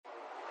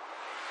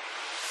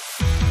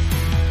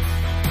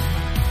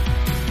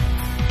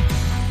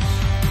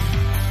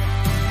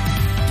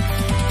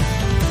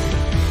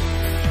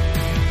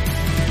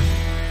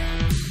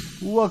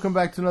Welcome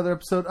back to another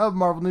episode of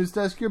Marvel News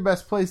Desk, your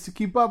best place to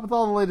keep up with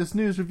all the latest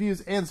news,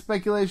 reviews, and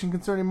speculation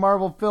concerning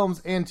Marvel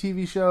films and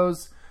TV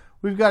shows.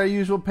 We've got our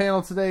usual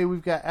panel today.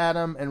 We've got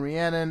Adam and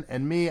Rhiannon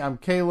and me. I'm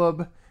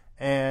Caleb,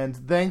 and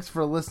thanks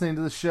for listening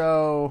to the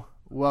show.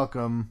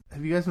 Welcome.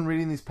 Have you guys been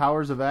reading these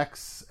Powers of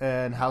X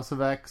and House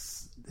of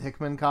X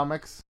Hickman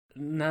comics?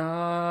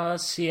 No,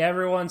 see,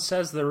 everyone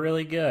says they're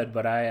really good,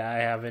 but I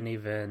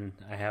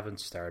haven't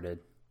started.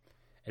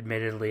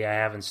 Admittedly, I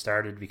haven't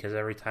started because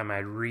every time I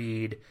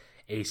read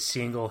a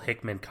single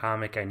Hickman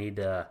comic, I need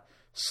to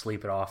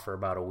sleep it off for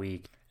about a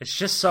week. It's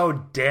just so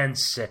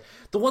dense.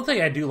 The one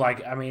thing I do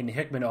like, I mean,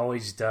 Hickman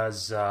always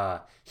does,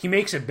 he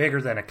makes it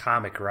bigger than a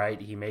comic, right?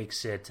 He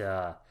makes it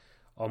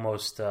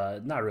almost,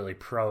 not really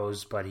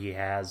prose, but he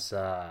has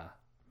the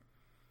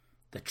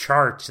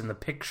charts and the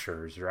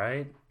pictures,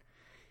 right?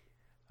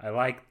 I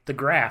like the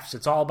graphs.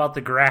 It's all about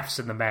the graphs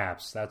and the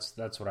maps.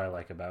 That's what I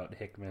like about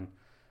Hickman,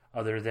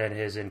 other than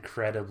his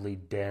incredibly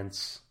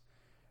dense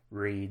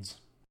reads.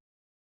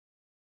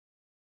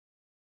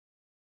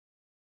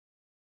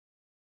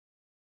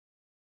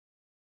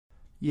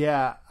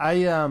 Yeah,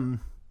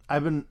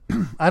 I've been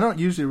I don't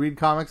usually read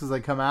comics as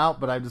they come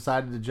out, but I've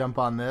decided to jump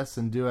on this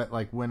and do it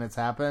like when it's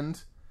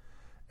happened.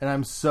 And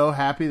I'm so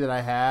happy that I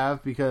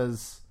have,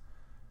 because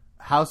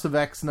House of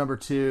X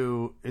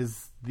 #2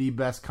 is the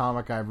best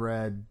comic I've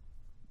read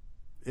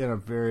in a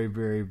very,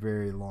 very,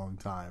 very long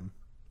time.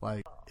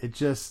 Like, it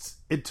drops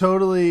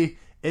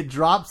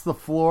the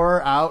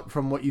floor out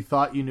from what you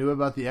thought you knew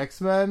about the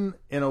X-Men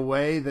in a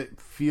way that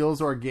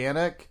feels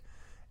organic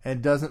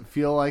and doesn't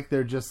feel like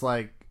they're just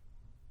like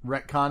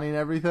retconning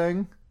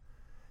everything.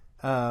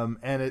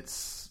 And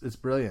it's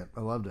brilliant.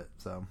 I loved it.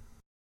 So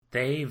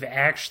they've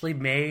actually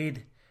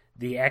made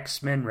the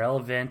X-Men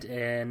relevant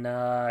in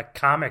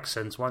comics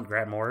since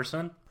Grant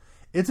Morrison.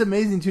 It's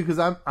amazing too,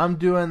 because I'm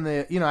doing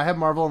I have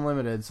Marvel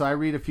Unlimited, so I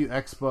read a few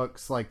X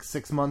books like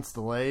 6 months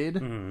delayed.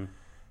 Mm-hmm.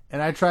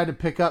 And I tried to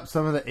pick up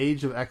some of the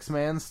Age of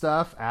X-Man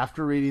stuff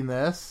after reading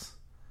this,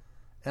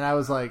 and I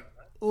was like,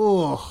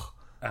 ugh,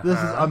 this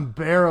is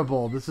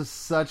unbearable. This is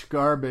such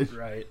garbage.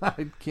 Right.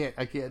 I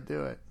can't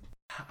do it.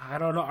 I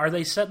don't know. Are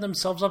they setting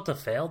themselves up to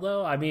fail,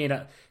 though? I mean,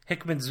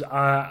 Hickman's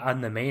on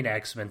the main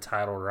X-Men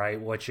title,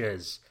 right? Which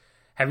is,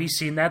 have you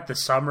seen that? The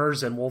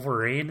Summers and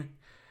Wolverine?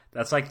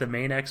 That's like the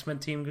main X-Men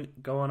team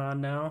going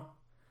on now.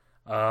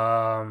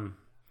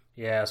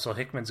 Yeah, so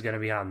Hickman's going to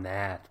be on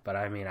that. But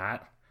I mean,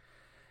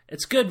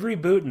 it's good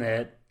rebooting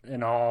it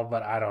and all,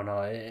 but I don't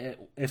know.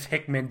 If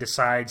Hickman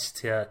decides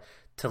to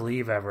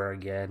leave ever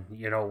again,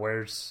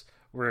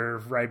 we're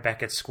right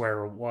back at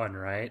square one,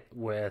 right?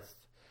 With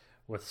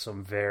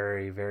some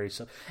very, very...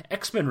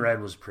 X-Men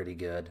Red was pretty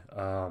good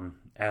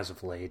as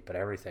of late, but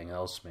everything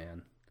else,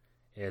 man,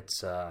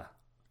 it's... I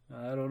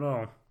don't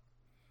know.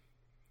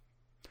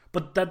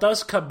 But that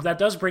does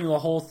bring the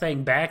whole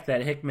thing back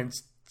that Hickman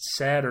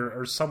said,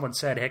 or someone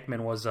said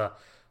Hickman was a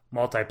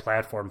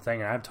multi-platform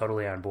thing, and I'm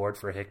totally on board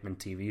for a Hickman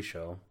TV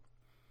show.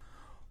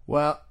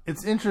 Well,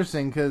 it's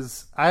interesting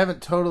because I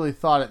haven't totally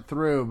thought it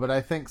through, but I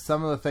think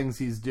some of the things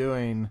he's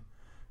doing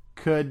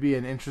could be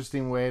an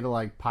interesting way to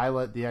like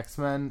pilot the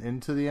X-Men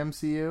into the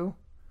MCU.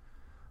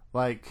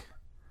 Like,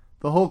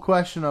 the whole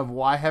question of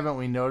why haven't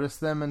we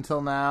noticed them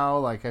until now,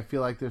 like, I feel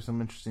like there's some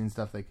interesting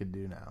stuff they could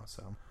do now,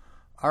 so...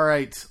 All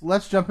right,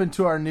 let's jump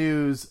into our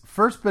news.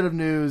 First bit of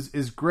news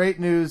is great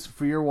news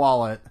for your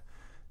wallet.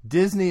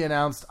 Disney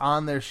announced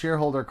on their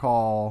shareholder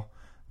call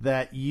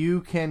that you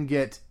can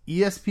get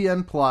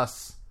ESPN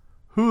Plus,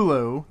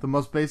 Hulu, the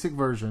most basic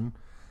version,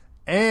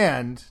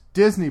 and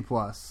Disney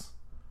Plus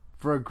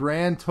for a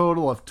grand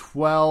total of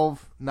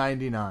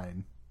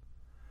 $12.99.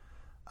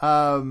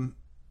 I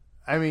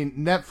mean,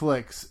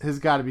 Netflix has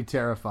got to be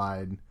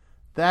terrified.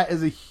 That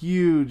is a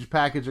huge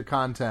package of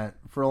content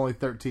for only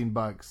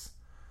 $13.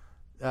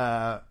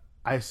 I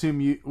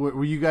assume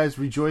were you guys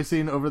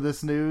rejoicing over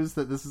this news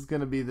that this is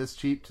going to be this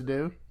cheap to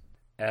do?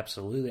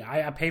 Absolutely.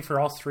 I pay for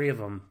all three of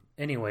them.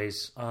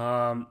 Anyways,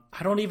 I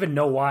don't even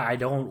know why I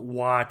don't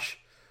watch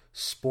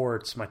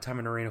sports. My time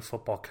in arena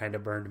football kind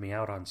of burned me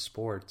out on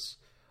sports.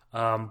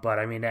 But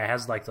I mean, it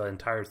has like the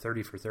entire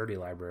 30 for 30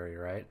 library,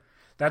 right?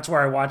 That's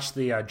where I watched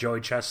the Joey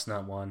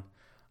Chestnut one.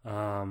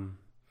 And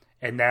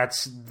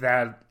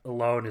that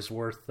alone is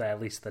worth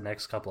at least the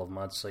next couple of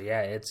months. So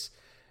yeah, it's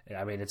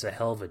a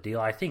hell of a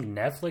deal. I think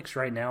Netflix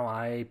right now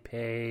I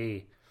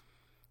pay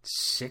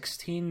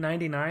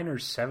 $16.99 or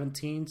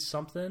 $17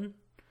 something,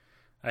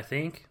 I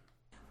think.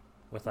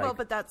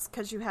 But that's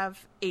because you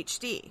have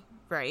HD,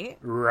 right?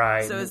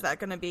 Right. So is that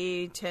going to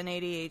be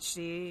 1080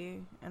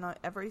 HD and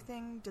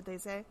everything? Did they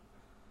say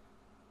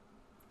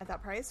at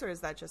that price, or is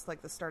that just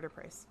like the starter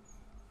price?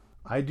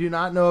 I do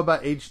not know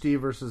about HD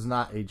versus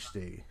not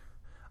HD.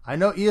 I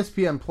know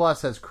ESPN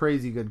Plus has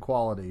crazy good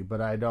quality,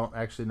 but I don't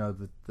actually know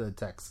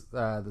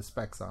the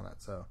specs on it.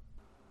 So,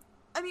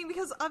 I mean,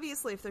 because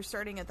obviously, if they're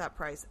starting at that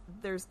price,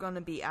 there's going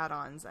to be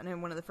add-ons. And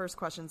then one of the first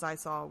questions I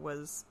saw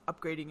was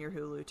upgrading your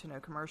Hulu to no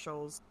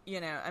commercials.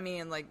 I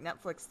mean, like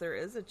Netflix, there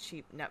is a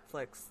cheap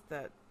Netflix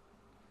that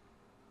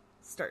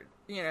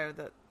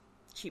the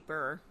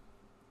cheaper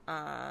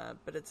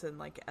but it's in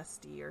like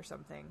SD or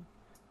something.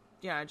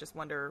 Yeah, I just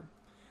wonder,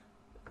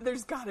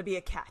 there's gotta be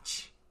a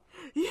catch,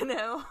 you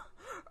know?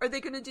 Are they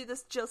gonna do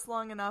this just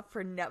long enough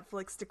for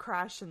Netflix to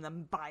crash and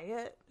then buy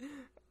it?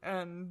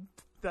 And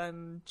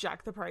then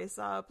jack the price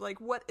up?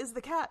 Like, what is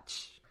the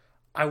catch?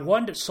 I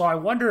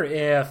wonder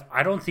if,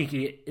 I don't think,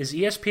 is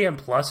ESPN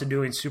Plus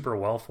doing super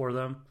well for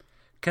them?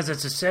 Because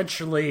it's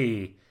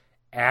essentially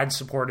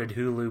ad-supported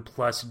Hulu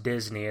plus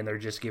Disney, and they're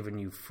just giving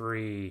you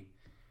free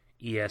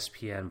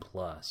ESPN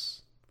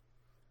Plus.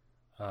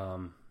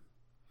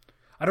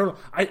 I don't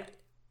know.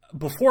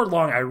 Before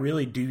long, I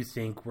really do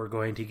think we're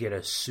going to get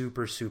a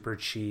super, super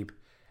cheap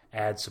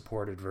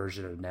ad-supported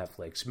version of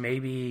Netflix.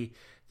 Maybe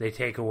they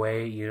take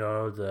away,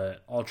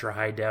 the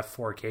ultra-high-def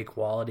 4K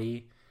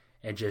quality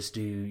and just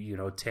do,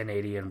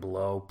 1080 and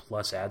below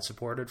plus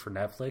ad-supported for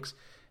Netflix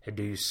and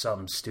do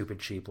something stupid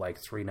cheap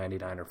like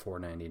 $3.99 or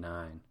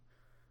 $4.99.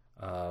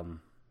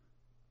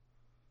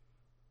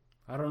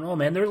 I don't know,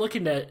 man. They're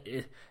looking at...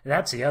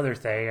 That's the other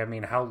thing. I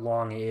mean, how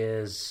long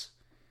is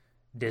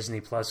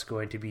Disney Plus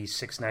going to be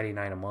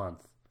 $6.99 a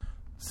month?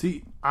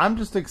 See, I'm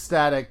just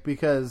ecstatic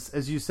because,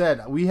 as you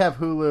said, we have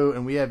Hulu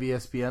and we have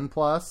ESPN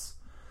Plus.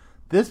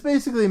 This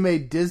basically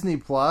made Disney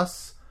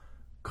Plus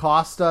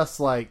cost us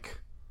like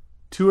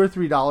 $2 or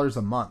 $3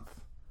 a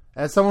month.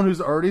 As someone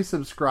who's already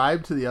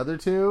subscribed to the other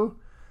two,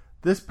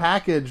 this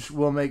package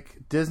will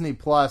make Disney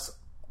Plus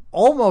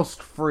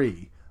almost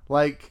free.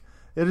 Like,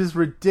 it is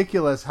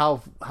ridiculous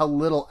how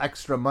little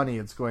extra money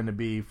it's going to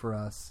be for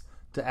us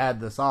to add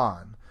this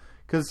on.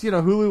 Because,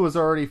 Hulu was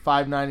already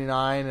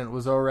 $5.99 and it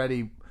was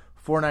already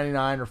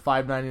 $4.99 or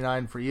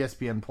 $5.99 for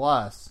ESPN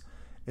Plus.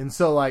 And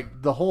so,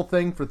 like, the whole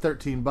thing for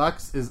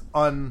 $13 is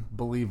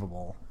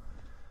unbelievable.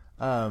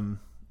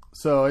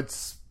 So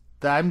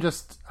I'm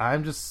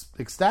just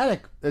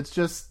ecstatic. It's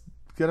just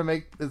gonna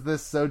make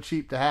this so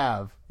cheap to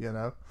have,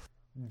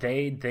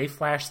 They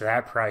flashed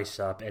that price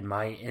up, and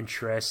my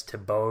interest to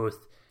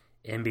both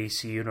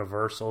NBC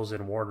Universals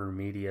and Warner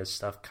Media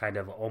stuff kind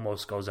of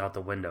almost goes out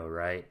the window,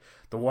 right?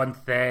 The one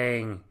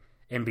thing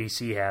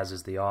NBC has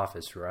is The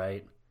Office,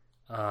 right?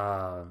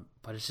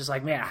 But it's just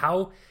like, man,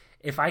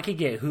 if I could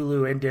get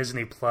Hulu and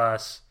Disney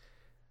Plus,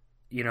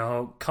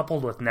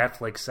 coupled with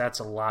Netflix, that's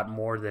a lot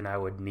more than I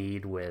would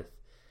need with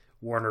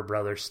Warner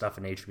Brothers stuff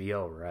and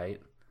HBO,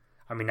 right?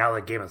 I mean, now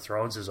that Game of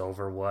Thrones is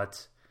over,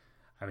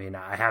 I mean,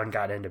 I haven't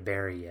got into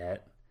Barry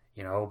yet,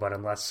 but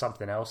unless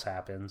something else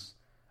happens,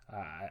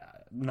 I'm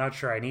not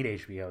sure I need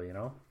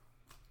HBO,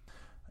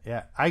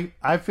 Yeah,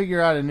 I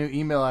figure out a new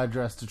email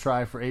address to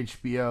try for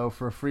HBO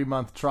for a free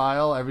month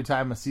trial every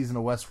time a season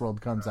of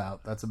Westworld comes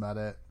out. That's about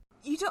it.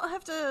 You don't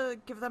have to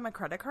give them a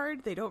credit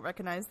card? They don't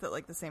recognize that,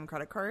 like, the same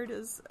credit card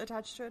is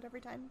attached to it every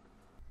time?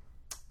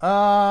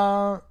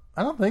 I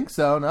don't think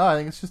so. No, I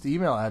think it's just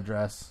email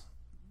address.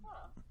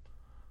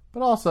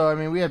 But also, I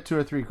mean, we have 2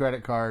 or 3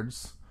 credit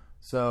cards,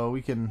 so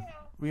we can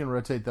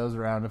rotate those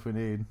around if we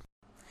need.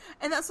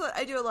 And that's what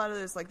I do a lot of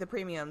those, like, the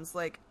premiums.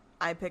 Like,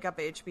 I pick up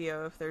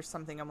HBO if there's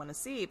something I want to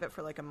see, but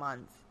for, like, a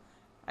month.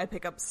 I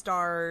pick up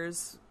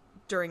Stars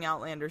during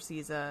Outlander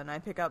season. I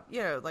pick up,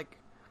 like...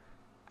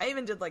 I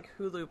even did, like,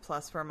 Hulu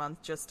Plus for a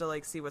month just to,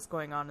 like, see what's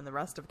going on in the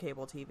rest of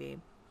cable TV.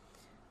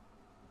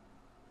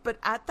 But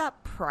at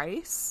that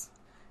price,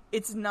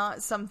 it's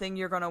not something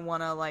you're going to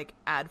want to, like,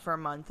 add for a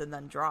month and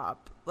then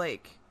drop.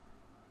 Like,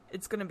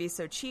 it's going to be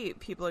so cheap,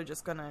 people are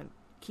just going to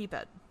keep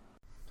it.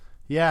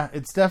 Yeah,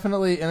 it's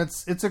definitely, and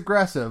it's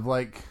aggressive.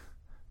 Like,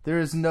 there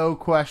is no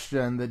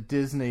question that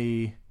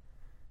Disney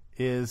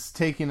is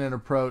taking an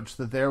approach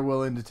that they're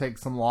willing to take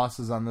some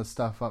losses on this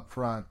stuff up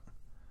front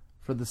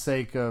for the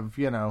sake of,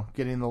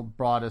 getting the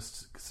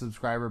broadest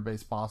subscriber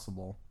base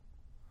possible.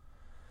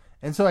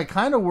 And so I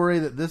kind of worry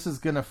that this is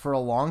going to, for a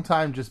long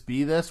time, just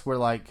be this, where,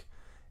 like,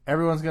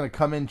 everyone's going to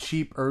come in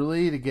cheap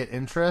early to get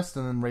interest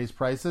and then raise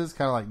prices,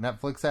 kind of like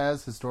Netflix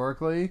has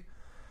historically.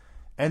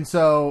 And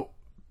so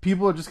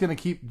people are just going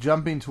to keep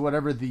jumping to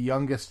whatever the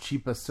youngest,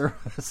 cheapest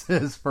service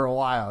is for a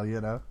while,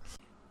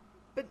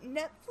 But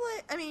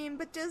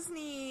but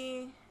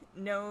Disney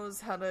knows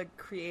how to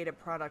create a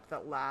product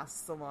that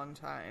lasts a long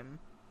time.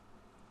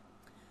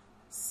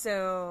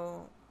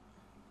 So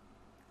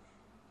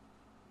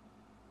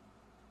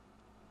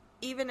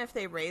even if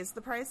they raise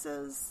the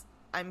prices,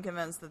 I'm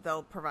convinced that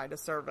they'll provide a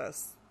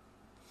service.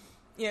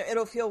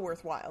 It'll feel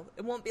worthwhile.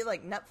 It won't be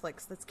like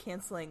Netflix that's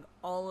canceling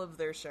all of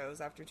their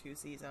shows after 2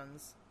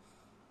 seasons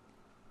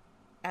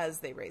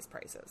as they raise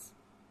prices.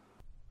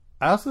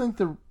 I also think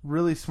they're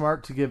really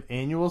smart to give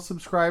annual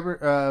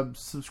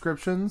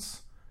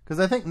subscriptions, because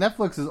I think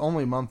Netflix is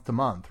only month to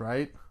month,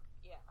 right?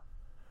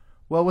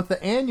 Well, with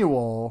the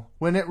annual,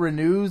 when it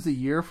renews a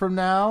year from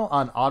now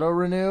on auto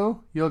renew,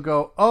 you'll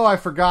go, oh, I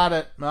forgot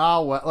it.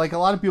 Oh, well. Like, a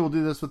lot of people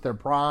do this with their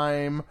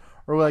Prime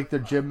or like their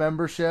gym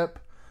membership.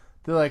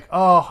 They're like,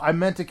 oh, I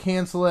meant to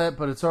cancel it,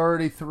 but it's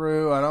already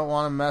through. I don't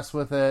want to mess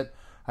with it.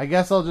 I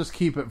guess I'll just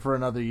keep it for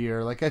another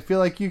year. Like, I feel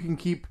like you can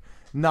keep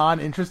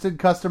non-interested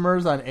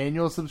customers on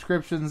annual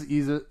subscriptions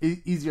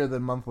easier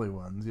than monthly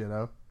ones,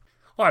 Well,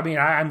 Well, I mean,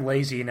 I'm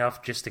lazy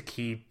enough just to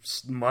keep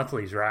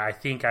monthlies, right? I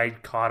think I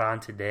caught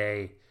on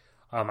today.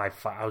 I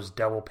was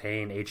double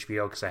paying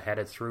HBO because I had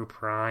it through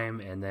Prime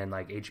and then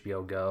like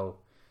HBO Go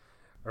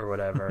or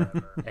whatever.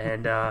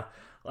 And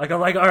like I'm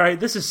like, all right,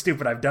 this is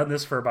stupid. I've done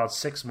this for about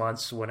 6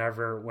 months.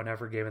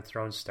 Whenever Game of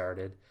Thrones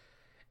started,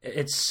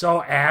 it's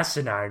so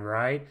asinine,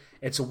 right?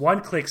 It's a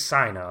one-click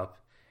sign up,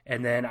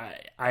 and then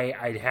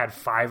I had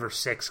 5 or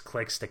 6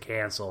 clicks to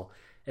cancel.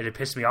 And it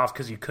pissed me off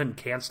because you couldn't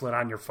cancel it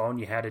on your phone.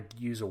 You had to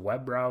use a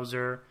web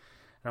browser.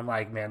 And I'm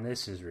like, man,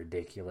 this is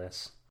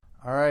ridiculous.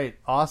 All right,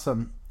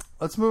 awesome.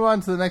 Let's move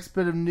on to the next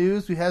bit of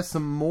news. We have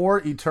some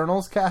more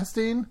Eternals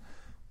casting.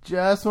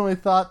 Just when we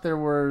thought there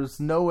was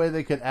no way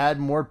they could add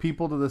more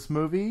people to this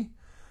movie,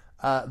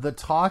 the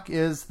talk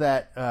is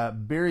that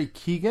Barry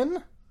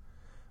Keoghan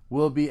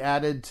will be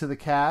added to the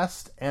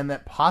cast, and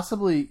that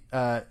possibly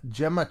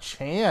Gemma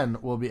Chan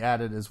will be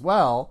added as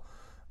well.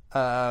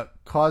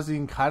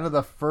 Causing kind of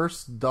the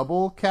first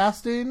double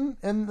casting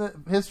in the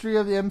history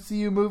of the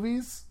MCU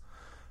movies.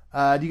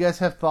 Do you guys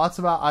have thoughts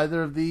about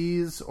either of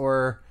these,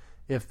 or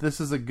if this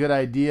is a good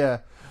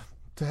idea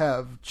to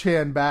have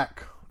Chan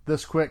back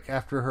this quick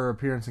after her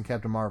appearance in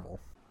Captain Marvel?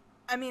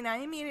 I mean, I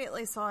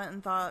immediately saw it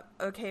and thought,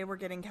 okay, we're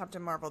getting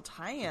Captain Marvel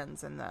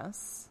tie-ins in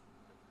this.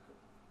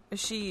 Is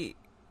she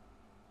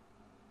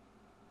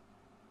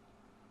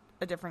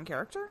a different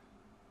character?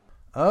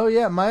 Oh,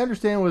 yeah. My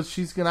understanding was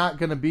she's not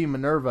going to be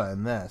Minerva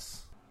in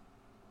this.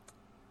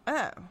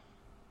 Oh.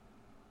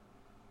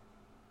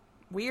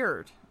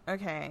 Weird.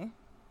 Okay.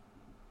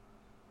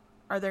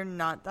 Are there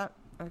not that...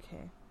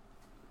 Okay.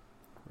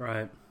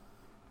 Right.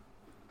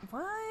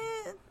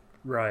 What?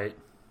 Right.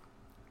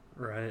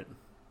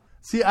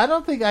 See, I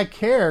don't think I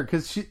care,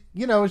 because she,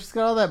 she's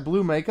got all that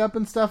blue makeup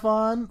and stuff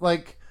on.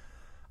 Like,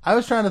 I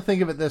was trying to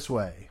think of it this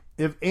way.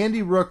 If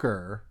Andy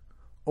Rooker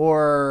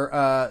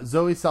or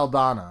Zoe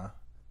Saldana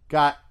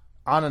got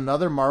on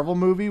another Marvel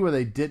movie where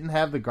they didn't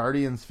have the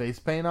Guardians face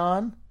paint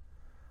on,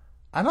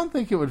 I don't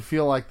think it would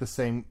feel like the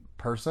same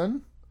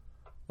person.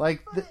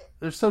 Like,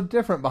 they're so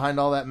different behind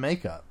all that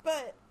makeup.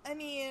 But, I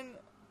mean,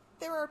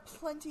 there are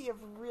plenty of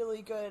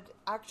really good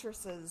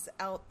actresses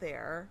out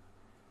there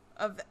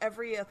of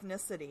every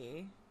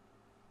ethnicity.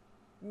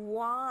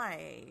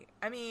 Why?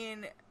 I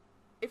mean,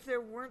 if there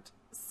weren't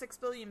 6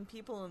 billion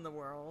people in the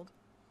world,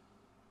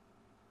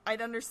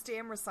 I'd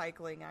understand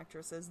recycling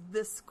actresses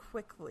this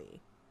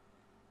quickly.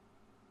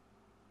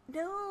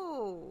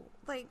 No,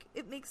 like,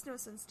 it makes no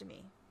sense to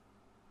me.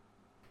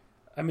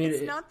 I mean,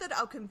 it's not that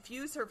I'll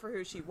confuse her for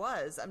who she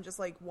was. I'm just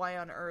like, why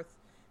on earth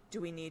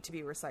do we need to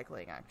be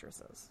recycling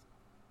actresses?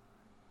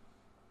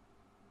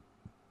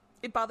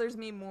 It bothers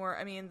me more.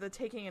 I mean, the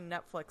taking a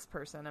Netflix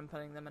person and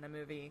putting them in a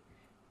movie,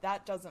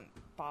 that doesn't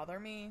bother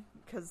me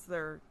because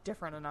they're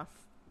different enough.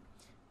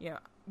 You know,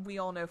 we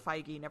all know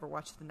Feige never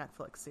watched the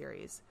Netflix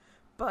series,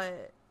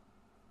 but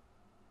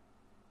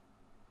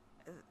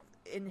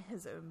in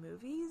his own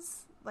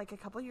movies, like a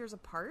couple years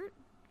apart,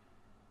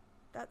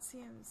 that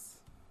seems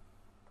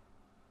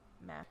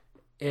meh.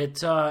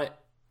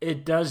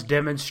 It does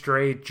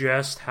demonstrate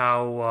just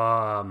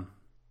how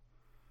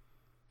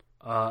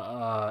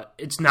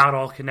it's not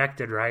all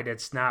connected, right?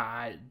 It's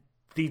not.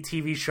 The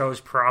TV shows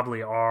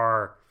probably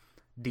are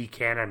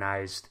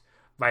decanonized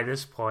by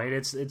this point.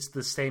 It's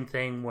the same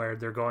thing where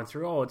they're going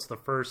through, oh, it's the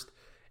first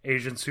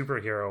Asian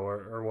superhero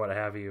or what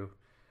have you,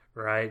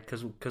 right?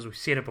 Because we've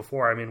seen it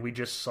before. I mean, we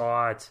just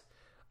saw it,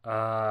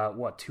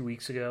 3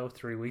 weeks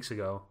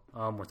ago,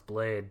 with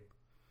Blade.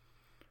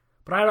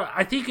 But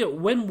I think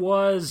when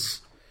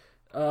was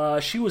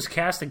she was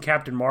cast in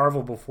Captain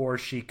Marvel before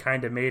she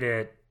kind of made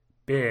it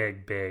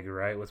big,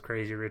 right? With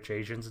Crazy Rich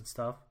Asians and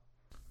stuff.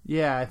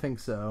 Yeah, I think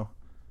so.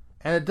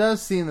 And it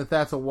does seem that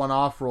that's a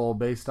one-off role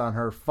based on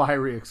her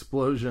fiery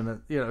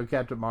explosion at,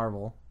 Captain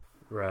Marvel.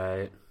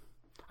 Right.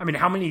 I mean,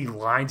 how many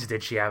lines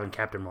did she have in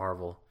Captain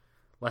Marvel?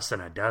 Less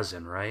than a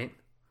dozen, right?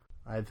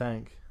 I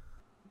think.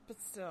 But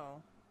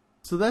still.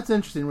 So that's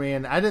interesting,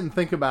 Ryan. I didn't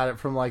think about it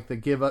from like the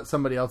give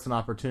somebody else an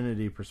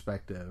opportunity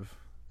perspective.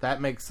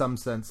 That makes some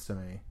sense to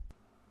me.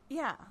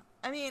 Yeah.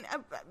 I mean,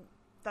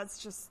 that's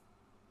just...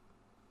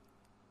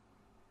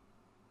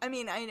 I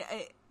mean,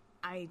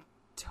 I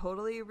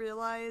totally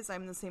realize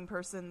I'm the same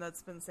person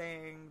that's been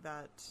saying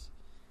that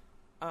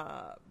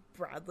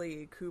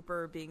Bradley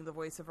Cooper being the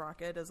voice of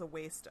Rocket is a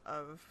waste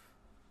of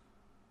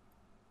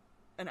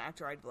an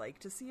actor I'd like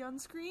to see on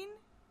screen.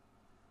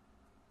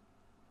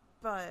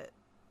 But,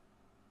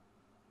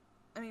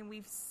 I mean,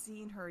 we've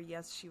seen her,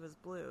 yes, she was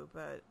blue,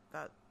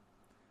 but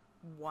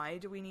why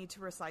do we need to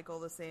recycle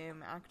the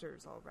same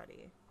actors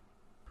already?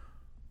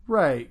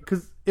 Right,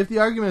 because if the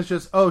argument is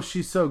just, oh,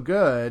 she's so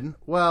good,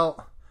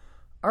 well,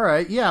 all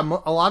right, yeah,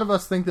 a lot of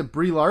us think that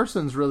Brie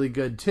Larson's really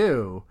good,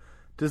 too.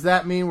 Does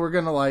that mean we're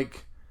going to,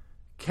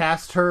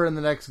 cast her in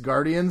the next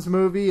Guardians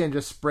movie and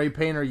just spray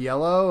paint her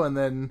yellow and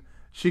then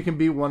she can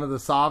be one of the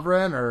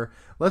Sovereign? Or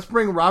let's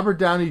bring Robert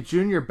Downey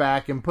Jr.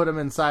 back and put him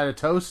inside a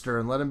toaster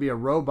and let him be a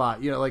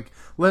robot,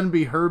 let him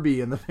be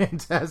Herbie in the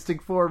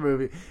Fantastic Four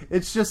movie.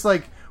 It's just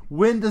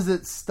when does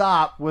it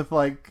stop with,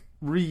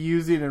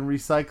 reusing and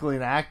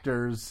recycling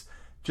actors,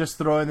 just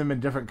throwing them in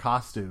different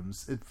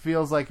costumes. It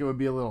feels like it would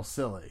be a little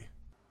silly.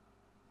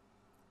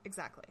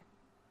 Exactly.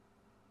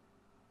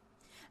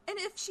 And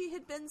if she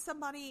had been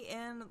somebody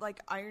in, like,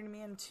 Iron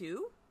Man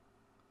 2,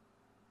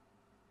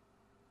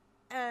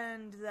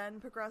 and then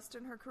progressed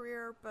in her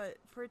career, but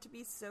for it to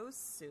be so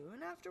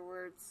soon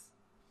afterwards,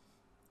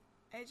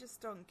 I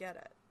just don't get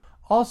it.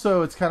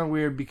 Also, it's kind of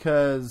weird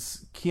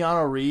because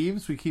Keanu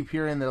Reeves, we keep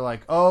hearing they're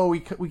like, oh, we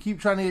keep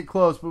trying to get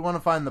close, but we want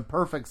to find the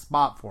perfect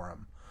spot for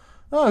him.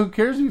 Oh, who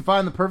cares if you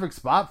find the perfect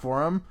spot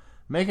for him?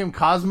 Make him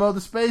Cosmo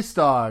the Space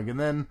Dog, and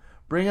then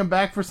bring him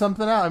back for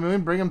something else. I mean, we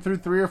bring him through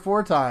 3 or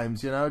 4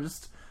 times,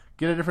 just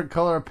get a different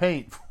color of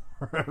paint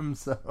for him.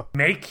 So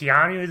make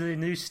Keanu the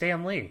new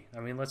Stan Lee. I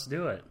mean, let's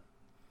do it.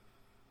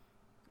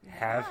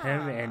 Have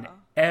him in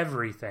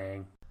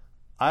everything.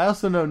 I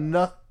also know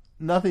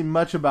nothing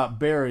much about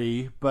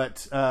Barry,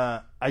 but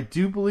I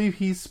do believe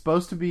he's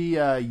supposed to be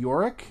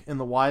Yorick in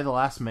the Y the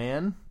Last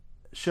Man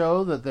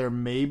show that they're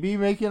maybe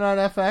making on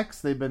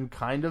FX. They've been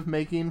kind of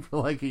making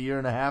for like a year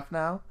and a half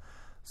now.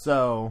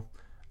 So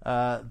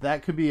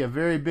that could be a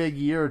very big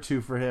year or two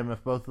for him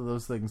if both of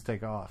those things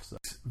take off. So.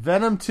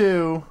 Venom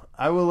 2,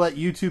 I will let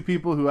you two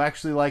people who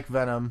actually like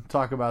Venom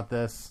talk about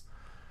this.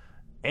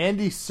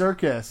 Andy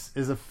Serkis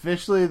is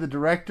officially the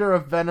director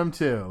of Venom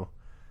 2.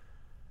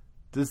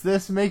 Does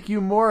this make you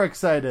more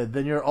excited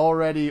than your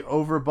already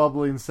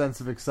over-bubbling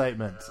sense of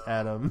excitement,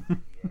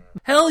 Adam?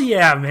 Hell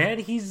yeah, man.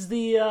 He's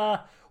the,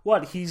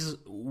 he's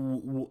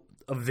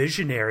a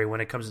visionary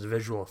when it comes to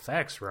visual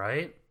effects,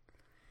 right?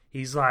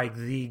 He's like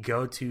the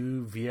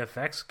go-to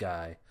VFX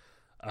guy.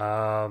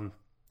 I'm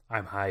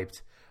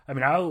hyped. I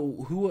mean,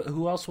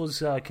 who else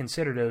was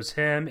considered? It was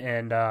him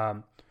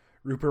and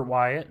Rupert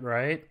Wyatt,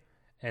 right?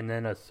 And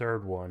then a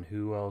third one.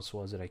 Who else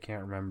was it? I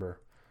can't remember.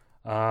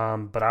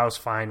 But I was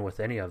fine with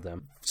any of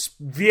them.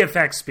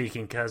 VFX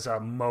speaking, because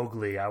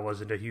Mowgli, I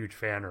wasn't a huge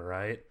fan of,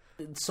 right?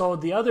 So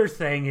the other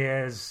thing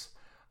is,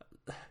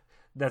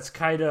 that's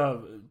kind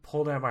of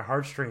pulling at my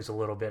heartstrings a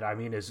little bit. I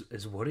mean,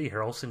 is Woody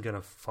Harrelson going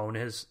to phone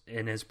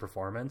in his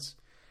performance?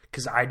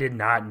 Because I did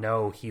not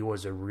know he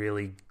was a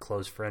really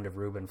close friend of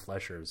Ruben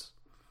Fleischer's.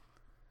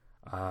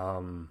 I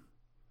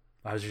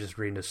was just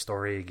reading the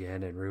story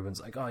again, and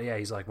Ruben's like, oh yeah,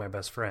 he's like my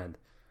best friend.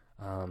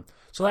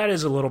 So that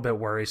is a little bit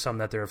worrisome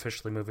that they're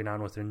officially moving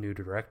on with a new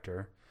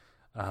director.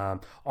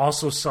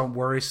 Also, some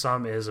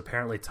worrisome is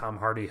apparently Tom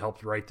Hardy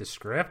helped write the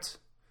script,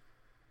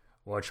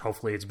 which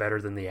hopefully it's better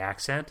than the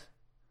accent.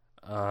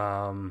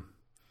 But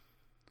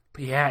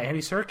yeah,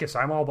 Andy Serkis,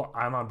 I'm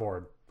on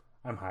board.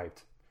 I'm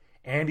hyped.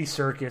 Andy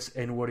Serkis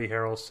and Woody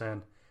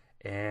Harrelson,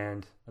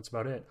 and that's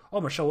about it.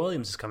 Oh, Michelle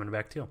Williams is coming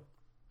back too.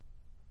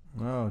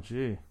 Oh,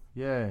 gee.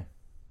 Yay.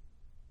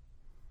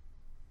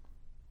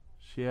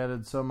 She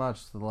added so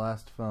much to the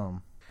last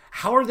film.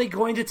 How are they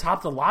going to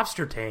top the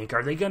lobster tank?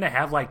 Are they going to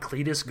have, like,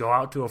 Cletus go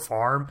out to a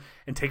farm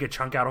and take a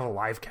chunk out of a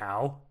live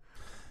cow?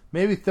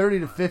 Maybe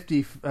 30 to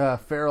 50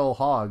 feral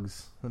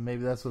hogs.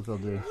 Maybe that's what they'll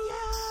do.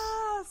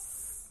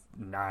 Yes!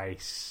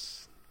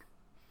 Nice.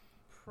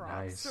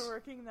 Props to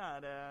working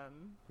that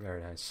in.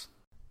 Very nice.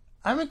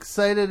 I'm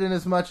excited in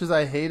as much as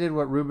I hated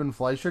what Ruben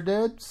Fleischer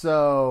did,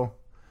 so...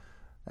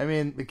 I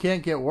mean, it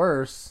can't get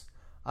worse.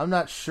 I'm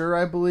not sure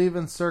I believe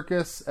in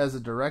Serkis as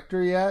a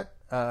director yet.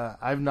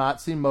 I've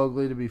not seen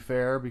Mowgli, to be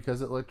fair,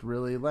 because it looked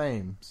really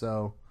lame.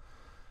 So,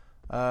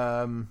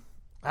 I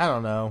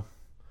don't know.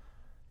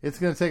 It's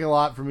going to take a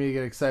lot for me to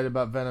get excited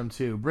about Venom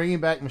 2. Bringing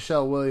back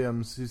Michelle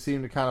Williams, who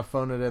seemed to kind of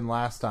phone it in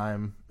last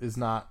time, is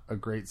not a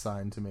great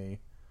sign to me.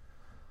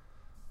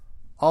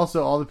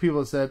 Also, all the people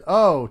that said,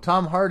 oh,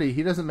 Tom Hardy,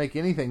 he doesn't make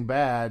anything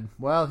bad.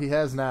 Well, he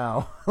has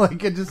now.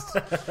 Like, it just,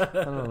 I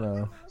don't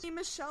know.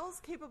 Michelle's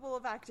capable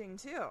of acting,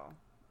 too.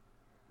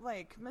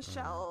 Like,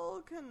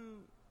 Michelle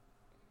can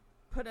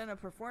put in a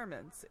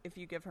performance if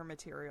you give her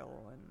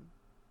material and,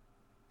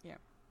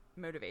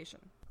 motivation.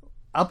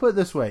 I'll put it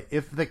this way.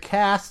 If the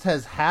cast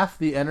has half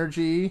the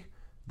energy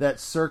that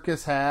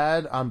Serkis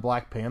had on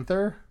Black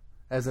Panther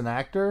as an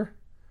actor,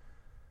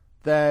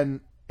 then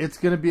it's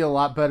going to be a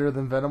lot better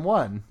than Venom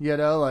 1.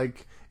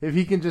 Like, if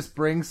he can just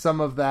bring some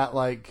of that,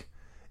 like,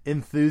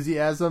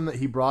 enthusiasm that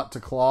he brought to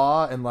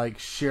Claw and, like,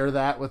 share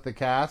that with the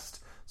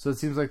cast, so it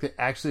seems like they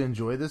actually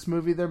enjoy this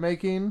movie they're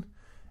making,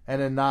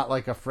 and in not,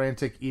 like, a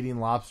frantic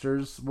eating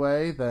lobsters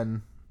way,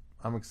 then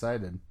I'm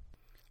excited.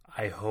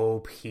 I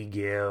hope he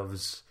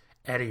gives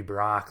Eddie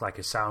Brock, like,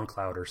 a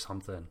SoundCloud or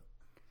something.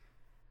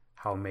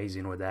 How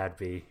amazing would that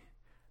be?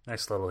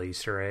 Nice little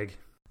Easter egg.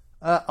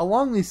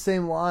 Along these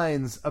same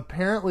lines,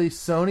 apparently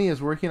Sony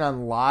is working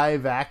on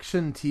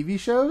live-action TV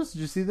shows.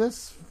 Did you see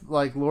this?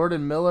 Like, Lord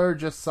and Miller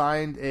just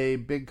signed a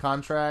big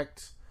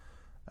contract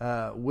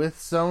with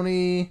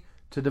Sony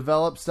to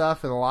develop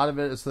stuff, and a lot of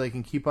it is so they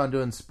can keep on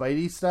doing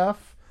Spidey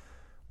stuff.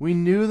 We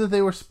knew that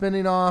they were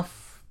spinning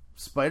off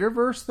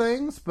Spider-Verse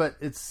things, but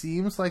it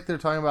seems like they're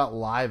talking about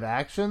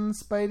live-action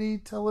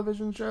Spidey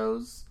television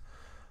shows.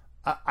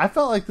 I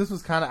felt like this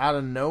was kind of out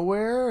of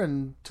nowhere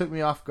and took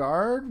me off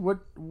guard.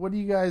 What do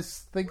you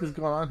guys think is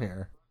going on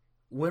here?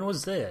 When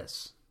was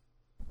this?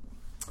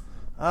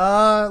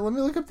 Let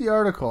me look up the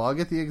article. I'll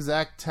get the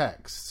exact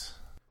text.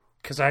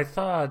 Because I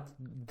thought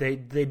they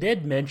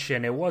did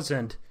mention it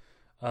wasn't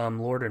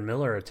Lord and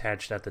Miller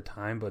attached at the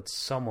time, but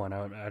someone,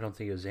 I don't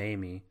think it was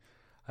Amy.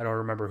 I don't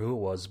remember who it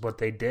was, but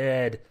they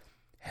did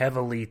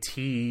heavily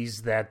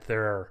tease that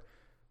their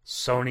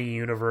Sony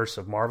universe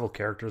of Marvel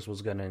characters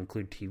was going to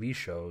include TV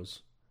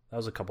shows. That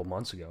was a couple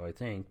months ago, I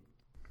think.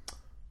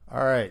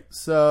 All right,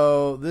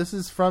 so this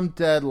is from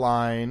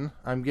Deadline.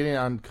 I'm getting it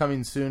on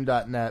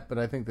comingsoon.net, but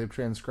I think they've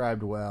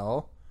transcribed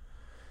well.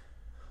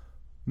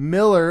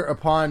 Miller,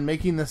 upon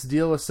making this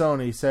deal with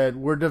Sony, said,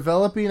 "We're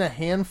developing a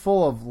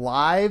handful of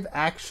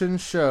live-action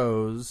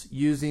shows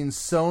using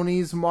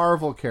Sony's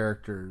Marvel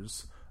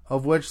characters,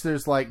 of which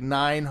there's like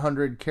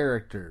 900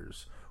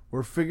 characters.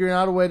 We're figuring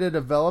out a way to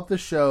develop the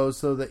shows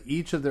so that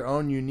each have their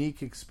own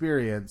unique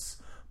experience,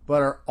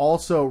 but are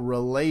also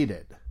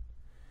related."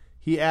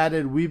 He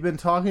added, "We've been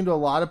talking to a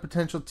lot of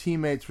potential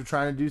teammates for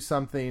trying to do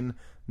something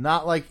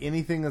not like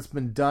anything that's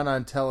been done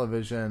on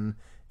television.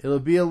 It'll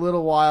be a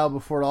little while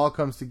before it all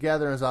comes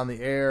together and is on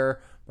the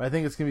air, but I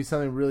think it's going to be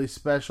something really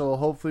special.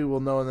 Hopefully we'll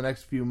know in the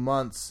next few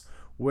months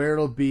where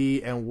it'll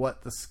be and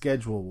what the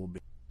schedule will be."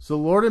 So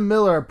Lord and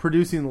Miller are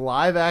producing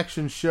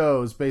live-action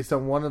shows based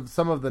on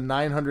some of the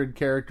 900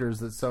 characters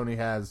that Sony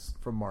has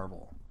from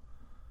Marvel.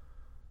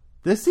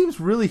 This seems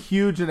really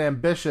huge and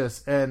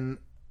ambitious, and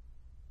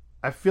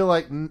I feel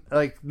like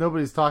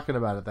nobody's talking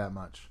about it that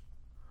much.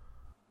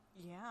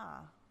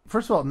 Yeah.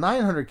 First of all,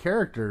 900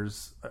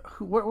 characters.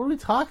 What are we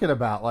talking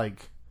about?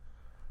 Like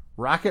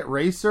Rocket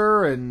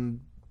Racer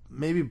and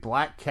maybe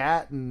Black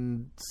Cat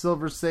and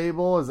Silver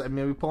Sable? Are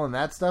we pulling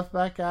that stuff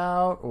back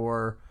out?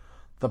 Or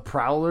the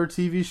Prowler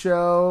TV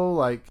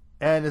show?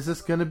 And is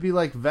this going to be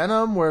like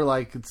Venom, where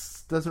it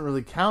doesn't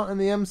really count in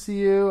the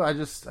MCU? I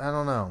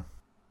don't know.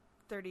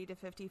 30 to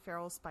 50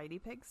 feral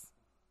Spidey pigs.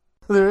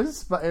 There is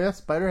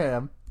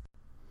Spider-Ham.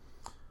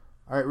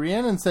 All right,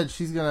 Rhiannon said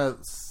she's going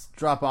to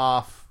drop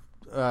off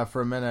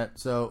for a minute,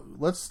 so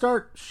let's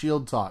start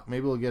S.H.I.E.L.D. talk.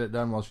 Maybe we'll get it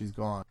done while she's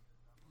gone.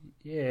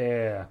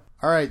 Yeah.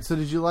 All right, so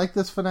did you like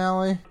this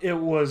finale? It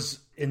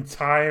was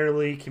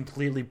entirely,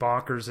 completely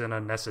bonkers and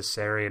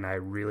unnecessary, and I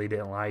really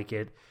didn't like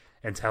it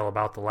until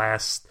about the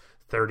last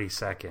 30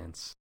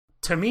 seconds.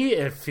 To me,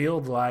 it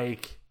felt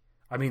like,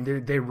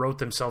 they wrote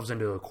themselves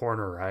into a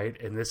corner, right?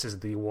 And this is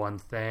the one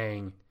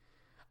thing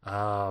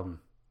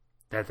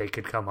that they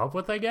could come up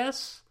with, I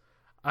guess.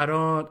 I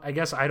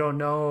don't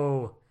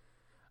know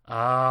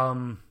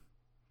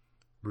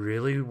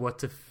really what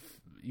to,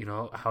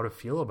 how to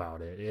feel about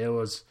it. It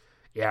was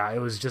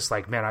just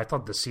like, man, I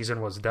thought the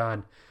season was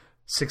done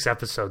 6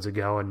 episodes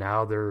ago, and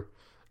now they're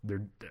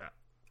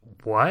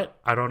what?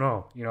 I don't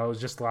know. It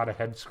was just a lot of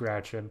head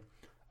scratching,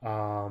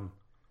 and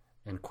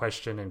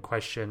question.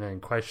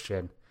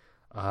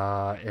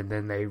 And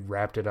then they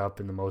wrapped it up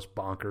in the most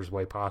bonkers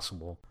way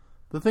possible.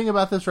 The thing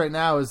about this right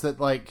now is that,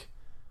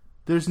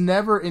 there's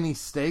never any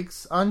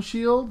stakes on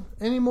S.H.I.E.L.D.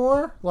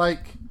 anymore.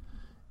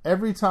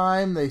 Every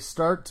time they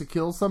start to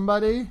kill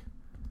somebody,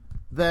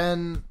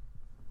 then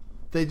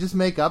they just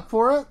make up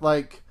for it.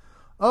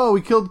 Oh,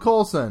 we killed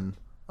Coulson.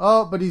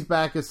 Oh, but he's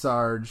back as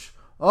Sarge.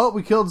 Oh,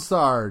 we killed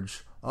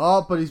Sarge.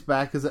 Oh, but he's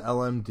back as an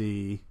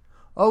LMD.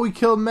 Oh, we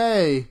killed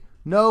May.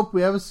 Nope,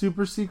 we have a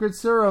super secret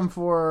serum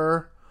for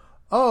her.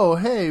 Oh,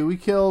 hey, we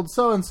killed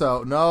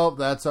so-and-so. Nope,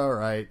 that's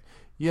alright.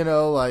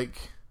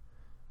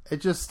 It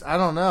just, I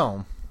don't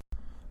know.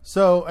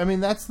 So,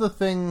 that's the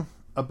thing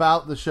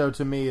about the show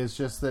to me, is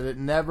just that it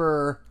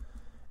never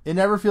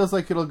feels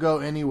like it'll go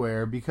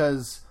anywhere,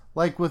 because,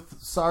 with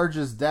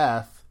Sarge's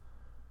death,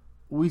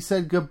 we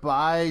said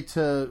goodbye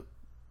to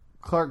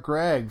Clark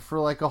Gregg for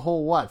a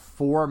whole,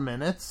 4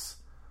 minutes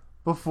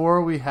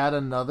before we had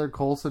another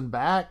Coulson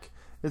back.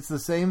 It's the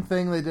same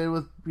thing they did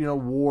with,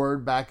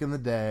 Ward back in the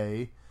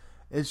day.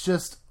 It's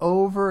just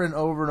over and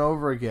over and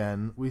over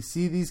again. We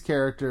see these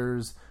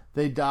characters,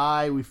 they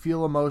die, we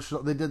feel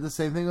emotional. They did the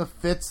same thing with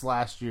Fitz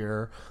last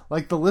year.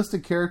 The list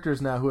of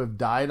characters now who have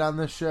died on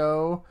this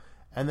show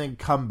and then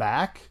come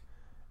back,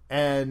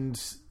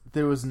 and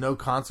there was no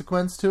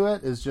consequence to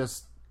it, is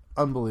just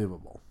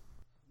unbelievable.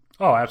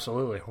 Oh,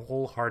 absolutely.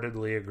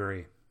 Wholeheartedly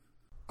agree.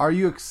 Are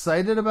you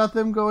excited about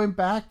them going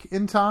back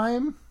in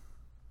time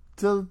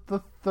to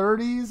the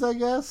 30s, I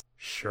guess?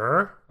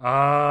 Sure.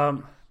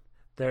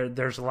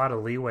 There's a lot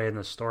of leeway in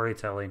the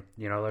storytelling.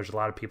 There's a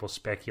lot of people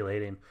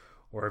speculating,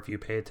 or if you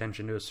pay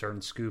attention to a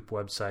certain scoop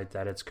website,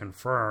 that it's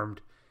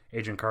confirmed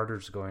Agent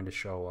Carter's going to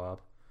show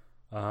up.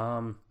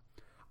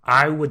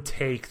 I would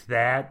take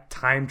that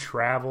time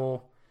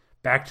travel,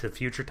 Back to the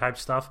Future type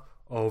stuff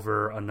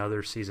over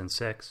another season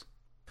 6.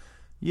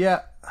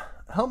 Yeah,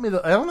 help me.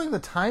 I don't think the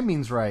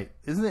timing's right.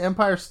 Isn't the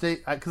Empire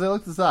State? Because I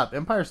looked this up.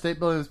 Empire State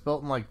Building was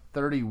built in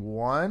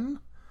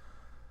 31.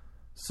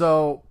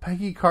 So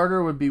Peggy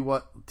Carter would be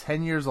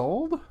 10 years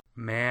old?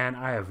 Man,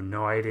 I have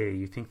no idea.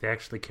 You think they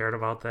actually cared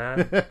about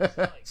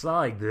that? It's not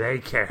like they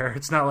care.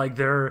 It's not like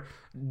they're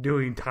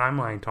doing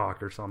timeline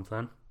talk or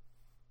something.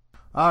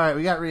 All right,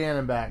 we got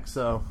Rhiannon back,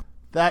 so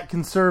that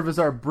can serve as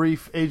our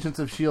brief Agents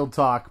of S.H.I.E.L.D.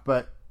 talk,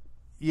 but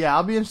yeah,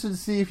 I'll be interested to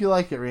see if you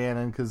like it,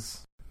 Rhiannon,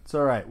 because it's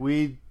all right.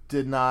 We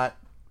did not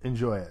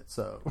enjoy it,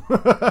 so.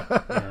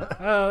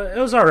 It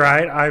was all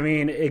right. I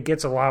mean, it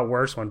gets a lot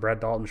worse when Brett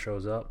Dalton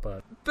shows up,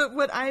 but. But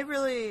what I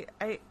really,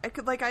 I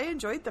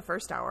enjoyed the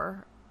first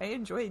hour. I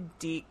enjoyed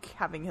Deke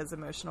having his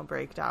emotional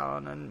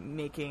breakdown and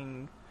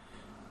making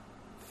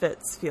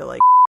Fitz feel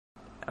like,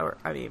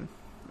 dang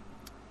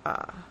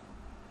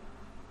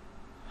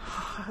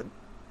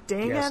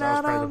it, yes, that was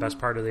Adam. probably the best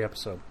part of the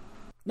episode.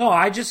 No,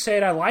 I just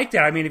said I liked it.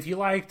 I mean, if you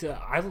liked,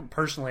 I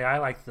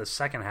liked the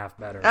second half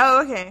better.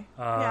 Oh, okay.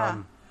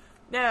 Yeah.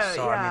 No,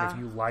 so, yeah. I mean, if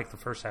you like the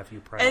first half,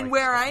 you probably. And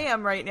where I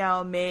am right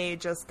now, May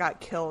just got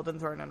killed and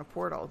thrown in a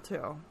portal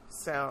too.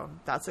 So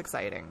that's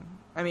exciting.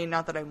 I mean,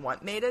 not that I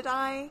want May to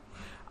die.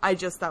 I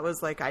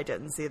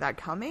didn't see that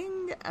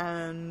coming,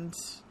 and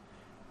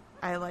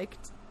I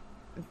liked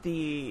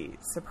the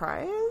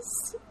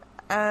surprise,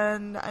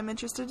 and I'm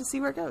interested to see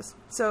where it goes.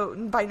 So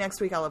by next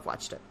week, I'll have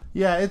watched it.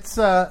 Yeah, it's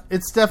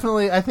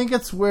definitely. I think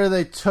it's where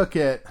they took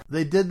it.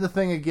 They did the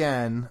thing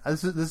again.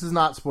 This is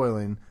not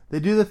spoiling. They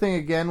do the thing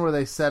again where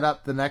they set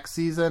up the next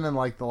season in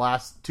like the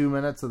last 2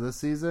 minutes of this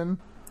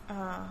season.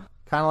 Kind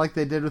of like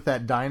they did with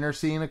that diner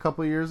scene a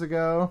couple years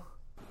ago.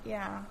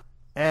 Yeah.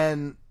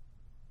 And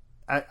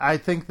I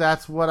think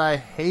that's what I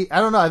hate.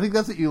 I don't know. I think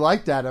that's what you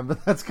liked, Adam,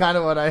 but that's kind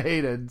of what I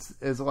hated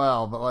as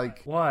well. But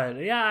like,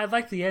 what? Yeah, I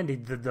like the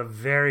ending. The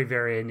very,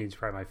 very ending is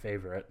probably my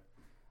favorite.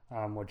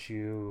 What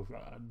you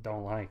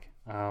don't like.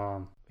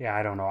 Yeah,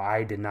 I don't know.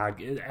 I did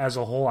not, as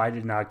a whole, I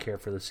did not care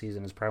for the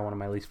season. It's probably one of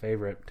my least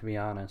favorite, to be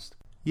honest.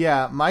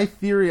 Yeah, my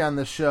theory on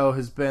the show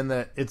has been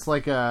that it's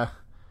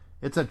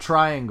a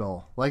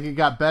triangle. Like it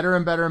got better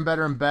and better and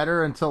better and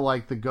better until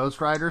like the Ghost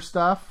Rider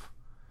stuff,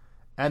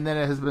 and then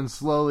it has been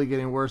slowly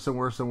getting worse and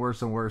worse and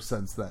worse and worse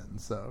since then.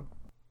 So,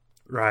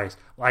 right,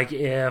 like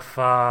if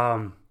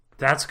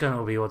that's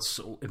gonna be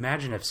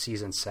imagine if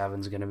season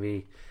 7's gonna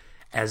be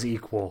as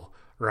equal.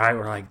 Right,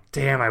 we're like,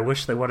 damn, I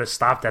wish they would have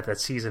stopped at that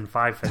season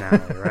 5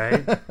 finale,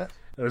 right?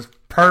 It was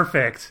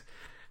perfect.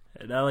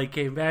 And Ellie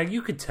came back.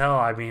 You could tell,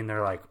 I mean,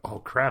 they're like, oh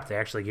crap, they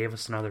actually gave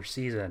us another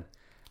season.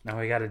 Now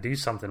we got to do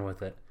something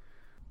with it.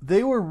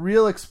 They were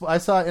real. I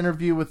saw an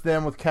interview with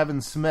them with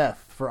Kevin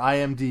Smith for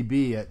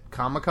IMDb at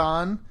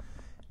Comic-Con.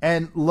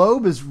 And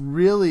Loeb is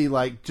really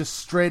like, just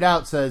straight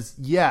out says,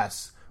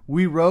 yes,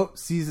 we wrote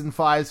season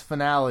 5's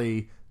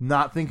finale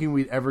not thinking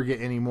we'd ever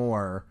get any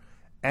more.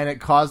 And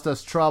it caused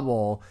us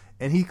trouble.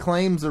 And he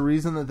claims the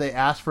reason that they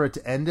asked for it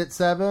to end at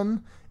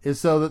 7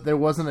 is so that there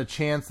wasn't a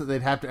chance that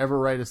they'd have to ever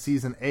write a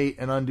season 8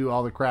 and undo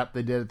all the crap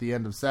they did at the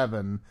end of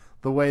 7,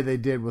 the way they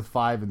did with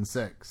 5 and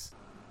 6.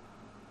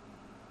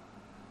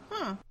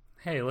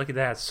 Hey, look at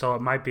that. So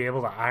it might be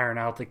able to iron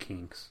out the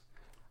kinks.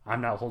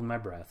 I'm not holding my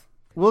breath.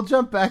 We'll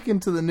jump back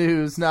into the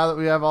news now that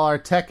we have all our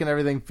tech and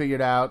everything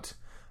figured out.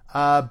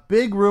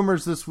 Big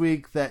rumors this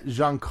week that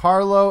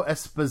Giancarlo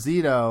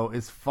Esposito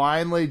is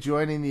finally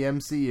joining the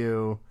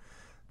MCU.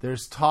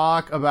 There's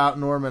talk about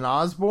Norman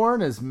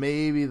Osborn as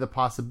maybe the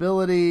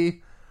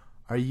possibility.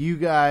 Are you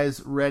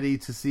guys ready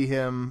to see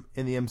him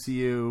in the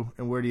MCU,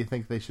 and where do you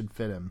think they should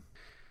fit him?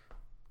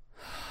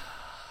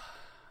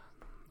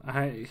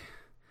 I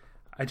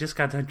just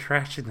got done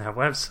trashing that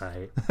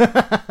website.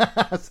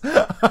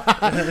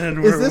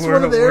 And is this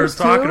one of theirs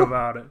we're talking too?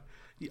 About it.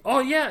 Oh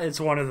yeah, it's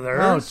one of theirs.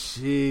 Oh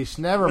jeez,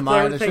 never With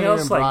mind. everything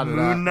else like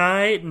Moon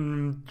Knight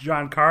and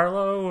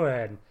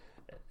Giancarlo and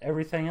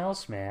everything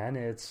else, man.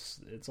 It's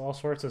all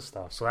sorts of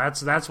stuff. So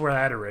that's where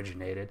that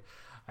originated.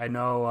 I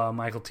know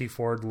Michael T.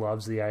 Ford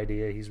loves the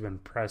idea. He's been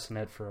pressing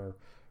it for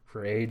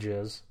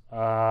ages.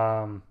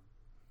 Yeah,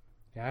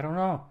 I don't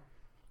know.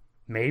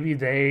 Maybe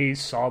they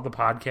saw the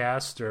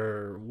podcast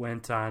or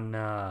went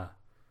on.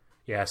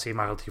 Yeah, see,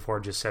 Michael T.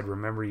 Ford just said,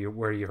 remember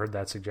where you heard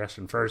that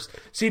suggestion first.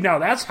 See, now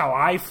that's how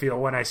I feel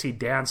when I see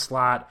Dan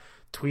Slott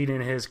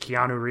tweeting his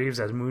Keanu Reeves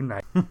as Moon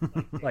Knight.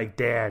 Like,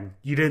 Dan,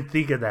 you didn't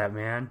think of that,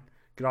 man.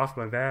 Get off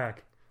my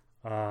back.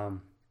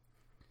 But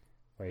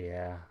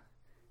yeah.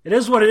 It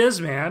is what it is,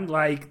 man.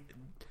 Like,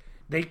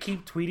 they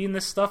keep tweeting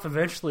this stuff.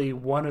 Eventually,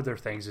 one of their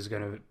things is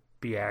going to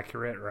be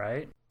accurate,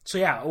 right? So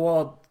yeah,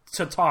 well,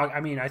 to talk, I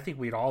mean, I think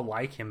we'd all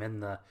like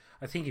him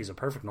I think he's a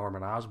perfect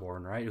Norman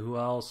Osborn, right? Who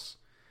else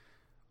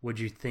would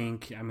you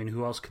think, I mean,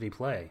 who else could he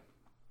play?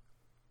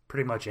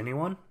 Pretty much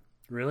anyone?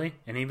 Really?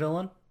 Any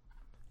villain?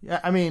 Yeah,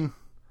 I mean,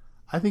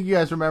 I think you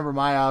guys remember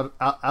my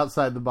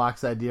outside the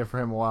box idea for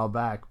him a while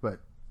back, but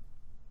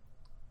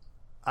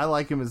I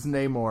like him as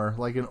Namor,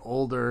 like an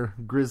older,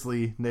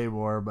 grisly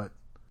Namor, but...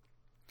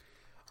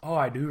 Oh,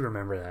 I do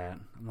remember that.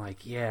 I'm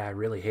like, yeah, I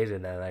really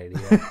hated that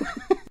idea.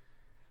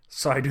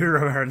 So I do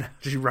remember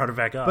she brought it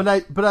back up.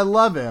 But I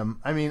love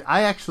him. I mean,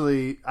 I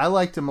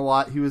liked him a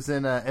lot. He was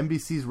in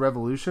NBC's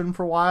Revolution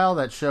for a while,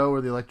 that show where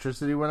the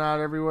electricity went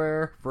out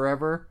everywhere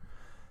forever.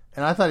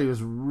 And I thought he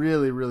was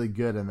really, really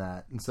good in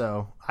that. And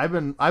so I've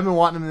been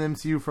wanting him in the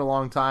MCU for a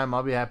long time.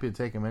 I'll be happy to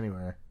take him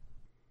anywhere.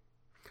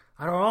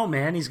 I don't know,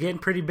 man. He's getting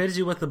pretty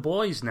busy with The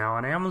Boys now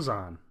on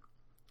Amazon.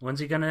 When's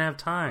he going to have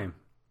time?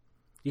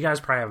 You guys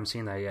probably haven't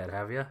seen that yet,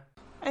 have you?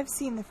 I've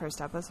seen the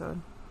first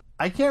episode.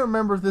 I can't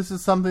remember if this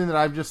is something that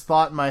I've just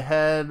thought in my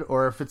head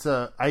or if it's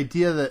a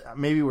idea that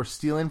maybe we're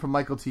stealing from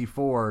Michael T.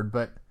 Ford,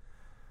 but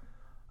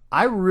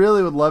I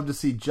really would love to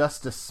see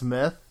Justice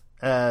Smith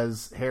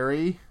as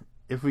Harry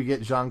if we get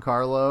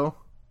Giancarlo.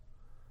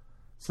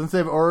 Since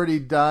they've already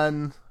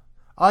done...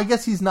 Oh, I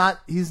guess he's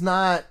not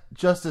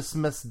Justice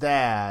Smith's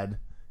dad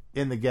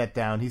in the Get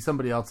Down. He's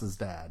somebody else's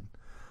dad.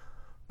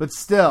 But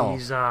still...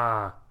 He's,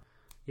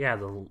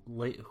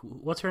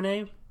 what's her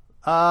name?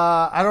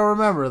 I don't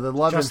remember. The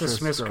love Justice interest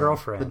Smith's girl.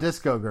 girlfriend. The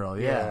disco girl,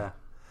 yeah.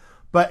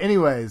 But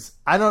anyways,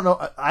 I don't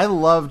know. I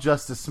love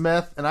Justice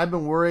Smith, and I've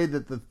been worried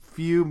that the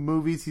few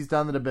movies he's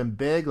done that have been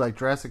big, like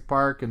Jurassic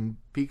Park and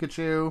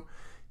Pikachu,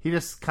 he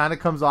just kind of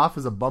comes off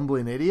as a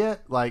bumbling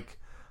idiot. Like,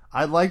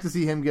 I'd like to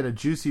see him get a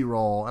juicy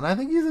role, and I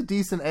think he's a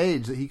decent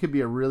age that he could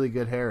be a really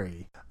good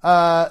Harry.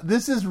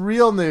 This is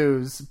real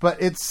news,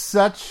 but it's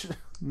such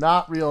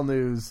not real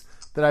news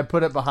that I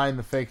put it behind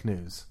the fake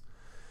news.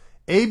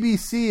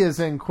 ABC is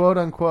in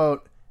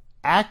quote-unquote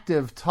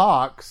active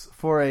talks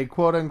for a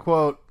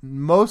quote-unquote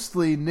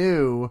mostly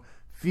new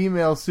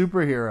female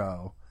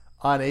superhero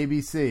on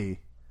ABC.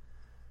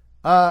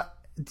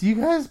 Do you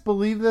guys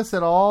believe this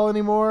at all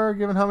anymore,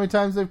 given how many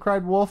times they've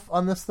cried wolf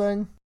on this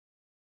thing?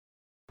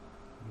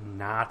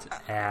 Not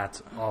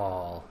at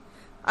all.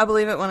 I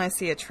believe it when I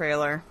see a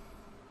trailer.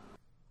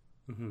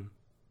 Mm-hmm.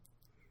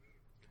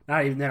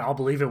 Not even then. I'll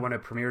believe it when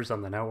it premieres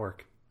on the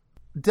network.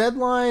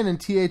 Deadline and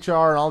THR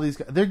and all these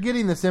guys, they're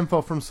getting this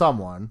info from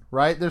someone,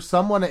 right? There's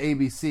someone at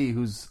ABC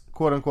who's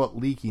quote-unquote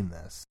leaking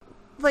this.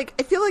 Like,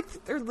 I feel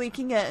like they're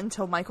leaking it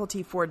until Michael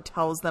T. Ford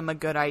tells them a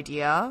good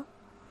idea.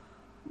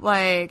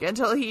 Like,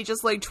 until he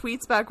just, like,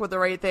 tweets back with the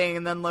right thing,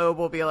 and then Loeb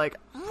will be like,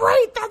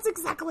 right, that's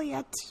exactly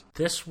it.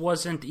 This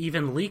wasn't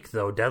even leaked,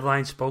 though.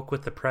 Deadline spoke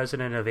with the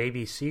president of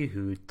ABC,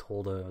 who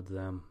told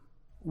them.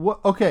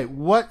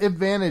 What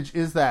advantage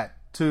is that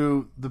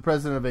to the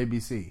president of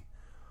ABC?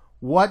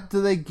 What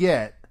do they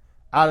get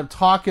out of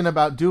talking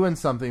about doing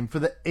something for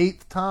the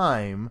 8th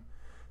time?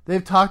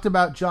 They've talked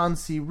about John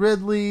C.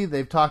 Ridley.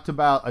 They've talked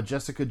about a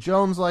Jessica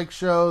Jones-like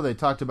show. They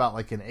talked about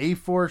like an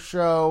A-Force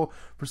show.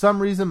 For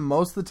some reason,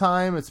 most of the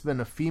time, it's been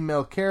a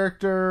female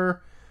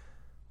character.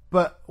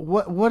 But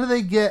what do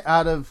they get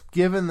out of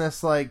giving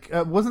this, like...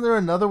 wasn't there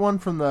another one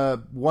from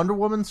the Wonder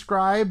Woman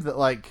scribe that,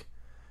 like,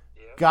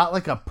 got,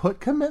 like, a put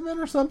commitment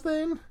or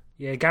something?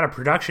 Yeah, it got a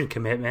production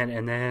commitment,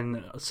 and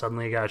then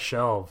suddenly it got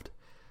shelved.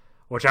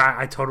 Which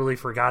I totally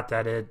forgot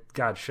that it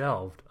got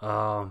shelved.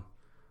 I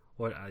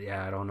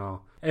don't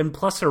know. And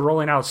plus they're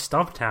rolling out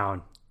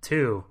Stumptown,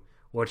 too,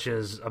 which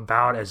is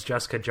about as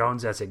Jessica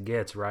Jones as it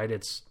gets, right?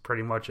 It's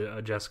pretty much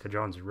a Jessica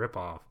Jones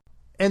ripoff.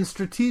 And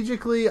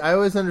strategically, I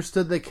always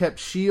understood they kept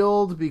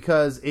S.H.I.E.L.D.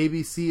 because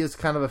ABC is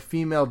kind of a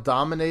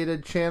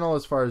female-dominated channel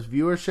as far as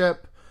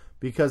viewership,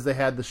 because they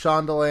had the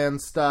Shondaland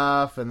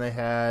stuff, and they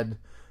had...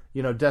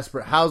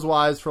 Desperate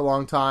Housewives for a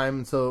long time.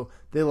 And so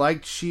they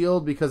liked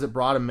S.H.I.E.L.D. because it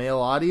brought a male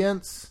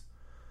audience.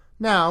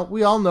 Now,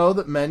 we all know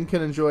that men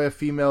can enjoy a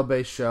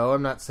female-based show.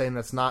 I'm not saying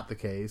that's not the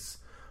case.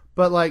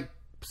 But, like,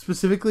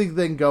 specifically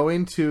then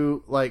going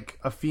to, like,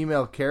 a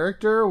female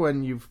character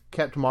when you've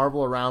kept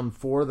Marvel around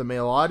for the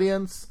male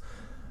audience.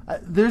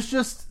 There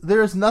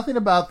is nothing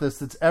about this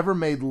that's ever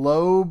made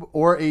Loeb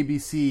or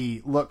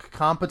ABC look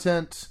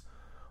competent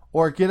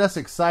or get us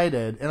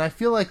excited. And I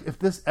feel like if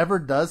this ever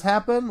does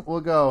happen,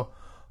 we'll go...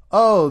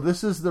 Oh,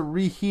 this is the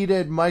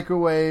reheated,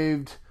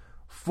 microwaved,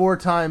 4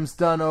 times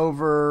done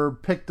over,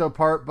 picked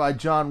apart by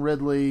John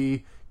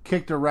Ridley,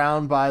 kicked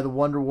around by the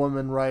Wonder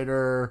Woman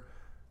writer,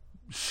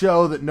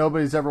 show that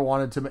nobody's ever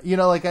wanted to make.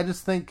 I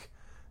just think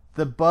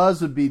the buzz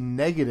would be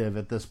negative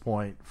at this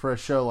point for a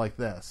show like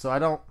this. So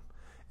it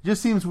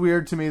just seems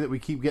weird to me that we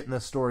keep getting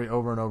this story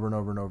over and over and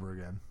over and over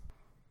again.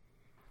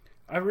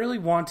 I really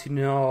want to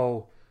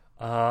know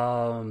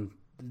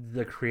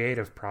the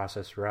creative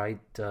process, right?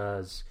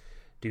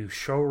 Do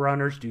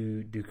showrunners,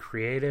 do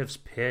creatives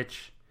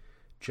pitch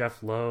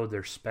Jeff Loeb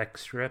their spec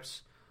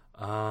scripts?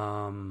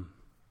 And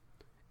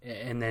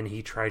then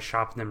he tries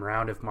shopping them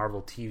around if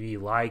Marvel TV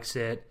likes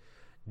it.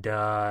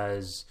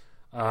 Does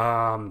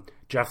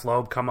Jeff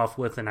Loeb come up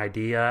with an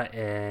idea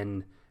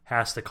and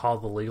has to call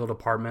the legal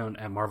department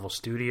at Marvel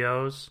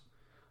Studios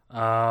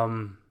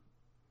and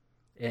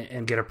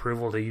get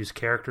approval to use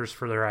characters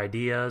for their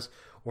ideas?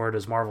 Or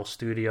does Marvel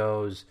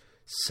Studios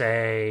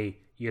say...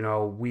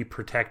 we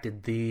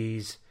protected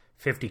these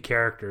 50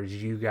 characters.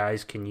 You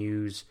guys can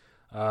use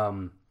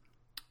the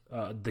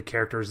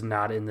characters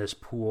not in this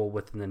pool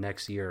within the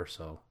next year or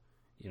so.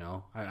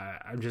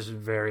 I'm just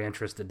very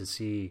interested to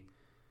see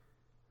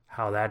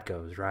how that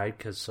goes, right?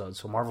 Because so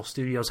Marvel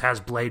Studios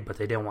has Blade, but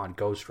they didn't want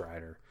Ghost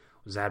Rider.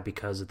 Was that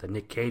because of the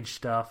Nick Cage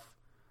stuff?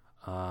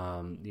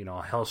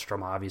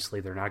 Hellstrom, obviously,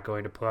 they're not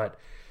going to put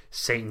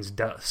Satan's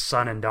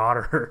son and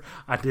daughter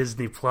on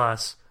Disney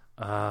Plus.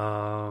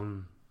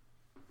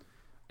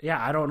 Yeah,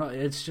 I don't know.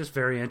 It's just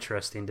very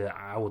interesting.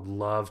 I would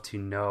love to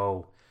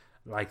know,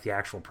 like, the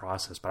actual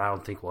process, but I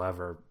don't think we'll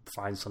ever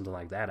find something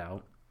like that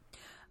out.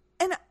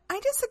 And I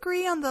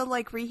disagree on the,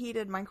 like,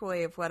 reheated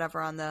microwave whatever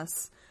on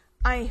this.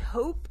 I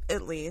hope,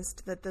 at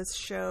least, that this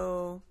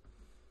show,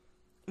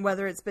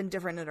 whether it's been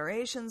different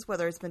iterations,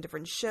 whether it's been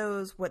different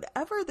shows,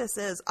 whatever this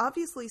is,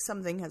 obviously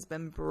something has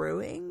been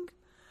brewing.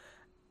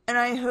 And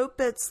I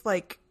hope it's,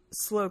 like,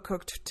 slow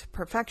cooked to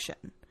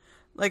perfection.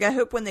 Like, I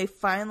hope when they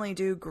finally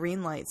do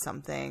greenlight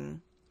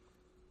something,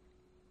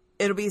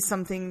 it'll be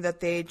something that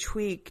they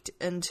tweaked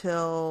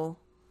until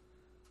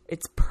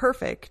it's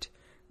perfect,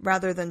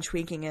 rather than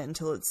tweaking it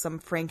until it's some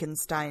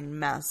Frankenstein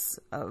mess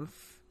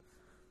of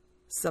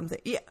something.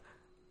 Yeah.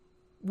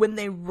 When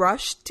they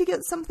rushed to get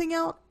something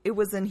out, it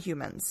was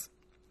Inhumans.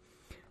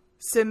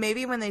 So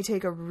maybe when they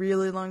take a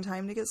really long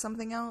time to get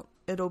something out,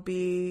 it'll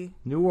be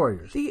New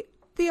Warriors.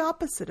 The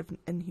opposite of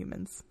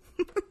Inhumans.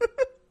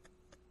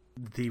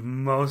 The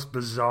most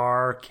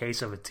bizarre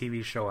case of a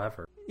TV show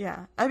ever.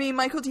 Yeah. I mean,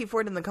 Michael T.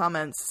 Ford in the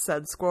comments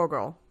said Squirrel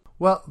Girl.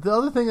 Well, the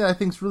other thing that I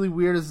think is really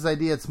weird is this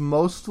idea it's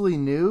mostly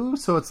new,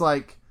 so it's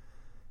like,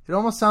 it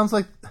almost sounds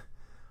like,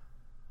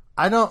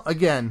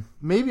 again,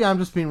 maybe I'm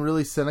just being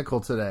really cynical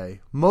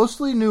today.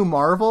 Mostly new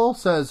Marvel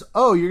says,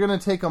 oh, you're going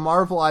to take a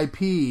Marvel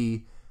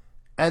IP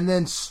and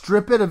then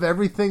strip it of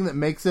everything that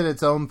makes it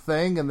its own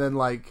thing and then,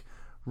 like,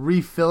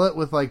 refill it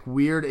with, like,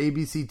 weird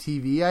ABC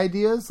TV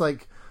ideas.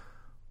 Like,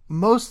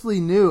 mostly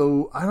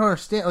new, I don't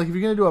understand. Like, if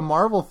you're going to do a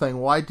Marvel thing,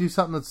 why do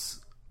something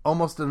that's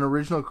almost an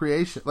original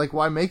creation? Like,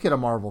 why make it a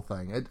Marvel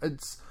thing?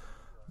 It's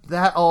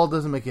that all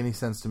doesn't make any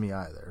sense to me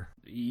either.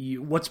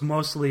 What's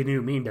mostly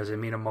new mean? Does it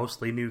mean a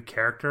mostly new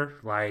character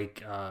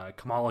like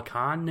Kamala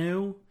Khan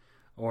new?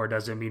 Or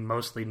does it mean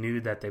mostly new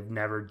that they've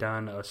never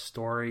done a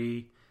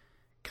story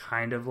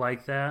kind of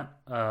like that?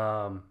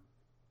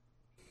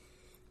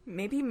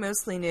 Maybe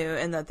mostly new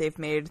in that they've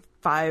made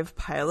 5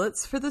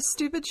 pilots for this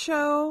stupid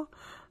show,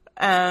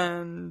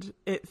 and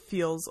it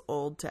feels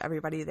old to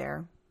everybody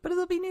there. But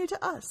it'll be new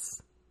to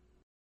us.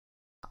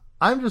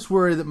 I'm just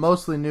worried that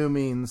mostly new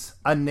means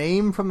a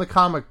name from the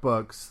comic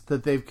books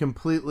that they've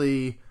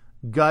completely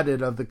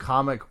gutted of the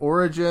comic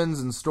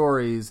origins and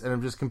stories and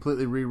have just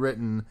completely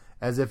rewritten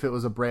as if it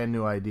was a brand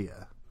new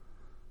idea.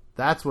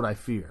 That's what I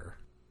fear.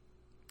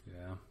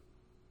 Yeah.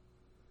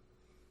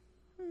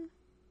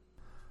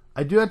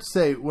 I do have to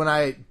say, when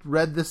I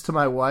read this to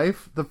my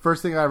wife, the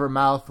first thing out of her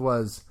mouth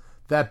was,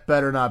 that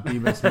better not be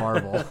Miss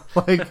Marvel.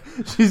 Like,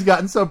 she's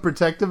gotten so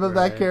protective of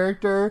that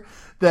character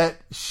that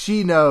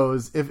she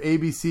knows if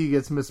ABC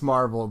gets Miss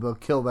Marvel, they'll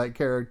kill that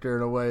character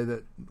in a way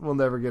that we'll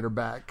never get her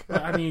back.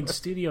 Well, I mean,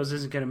 Studios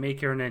isn't going to make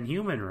her an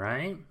Inhuman,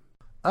 right?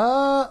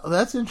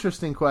 That's an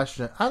interesting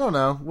question. I don't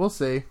know. We'll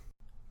see.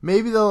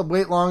 Maybe they'll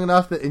wait long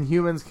enough that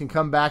Inhumans can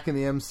come back in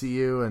the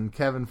MCU and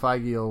Kevin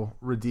Feige will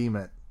redeem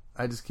it.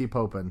 I just keep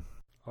hoping.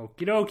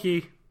 Okie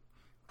dokie.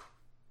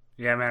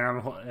 Yeah,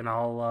 man,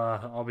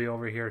 I'll be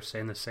over here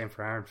saying the same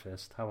for Iron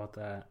Fist. How about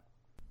that?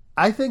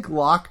 I think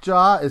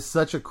Lockjaw is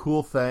such a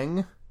cool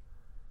thing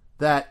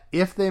that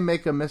if they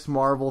make a Miss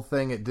Marvel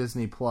thing at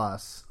Disney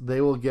Plus,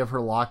 they will give her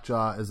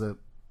Lockjaw as a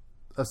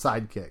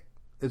sidekick.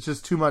 It's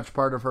just too much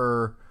part of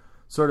her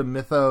sort of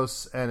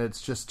mythos, and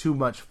it's just too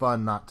much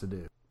fun not to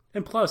do.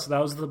 And plus, that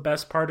was the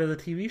best part of the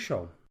TV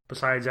show.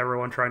 Besides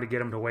everyone trying to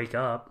get him to wake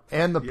up.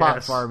 And the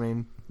pot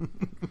farming.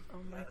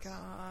 Oh my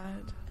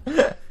god.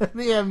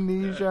 The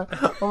amnesia.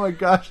 Oh my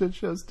gosh, that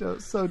show's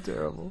so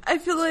terrible. I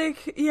feel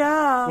like,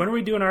 yeah. When are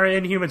we doing our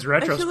Inhumans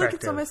retrospective? I feel like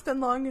it's almost been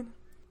long.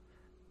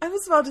 I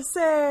was about to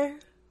say,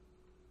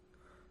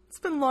 it's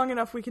been long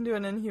enough we can do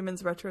an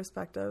Inhumans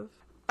retrospective.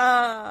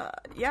 Yeah,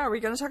 are we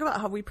going to talk about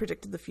how we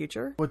predicted the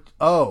future? What?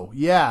 Oh,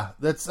 yeah.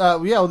 That's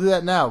we'll do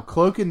that now.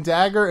 Cloak and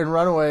Dagger and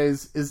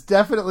Runaways is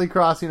definitely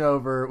crossing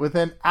over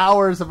within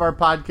hours of our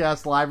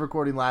podcast live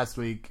recording last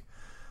week.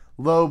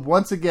 Loeb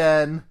once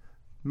again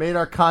made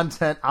our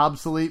content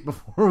obsolete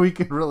before we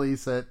could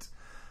release it.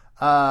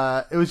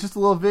 It was just a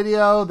little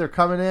video. They're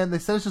coming in. They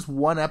said it's just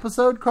one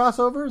episode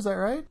crossover. Is that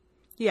right?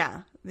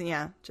 Yeah,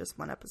 just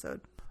one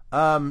episode.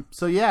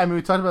 So yeah, I mean,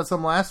 we talked about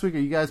some last week. Are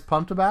you guys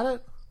pumped about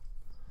it?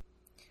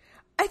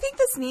 I think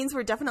this means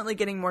we're definitely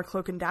getting more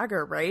Cloak and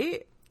Dagger,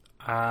 right?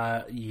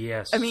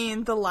 Yes. I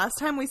mean, the last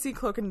time we see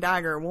Cloak and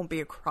Dagger won't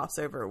be a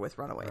crossover with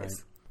Runaways. Right.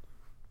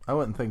 I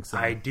wouldn't think so.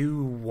 I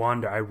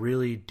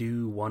really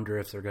do wonder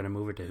if they're going to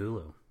move it to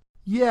Hulu.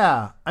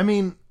 Yeah, I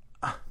mean,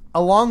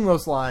 along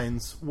those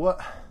lines,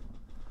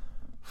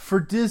 for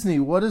Disney,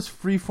 what does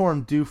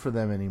Freeform do for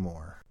them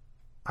anymore?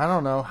 I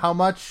don't know. How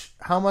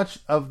much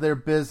of their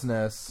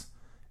business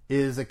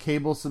is a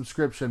cable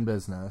subscription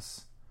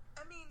business?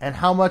 And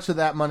how much of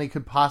that money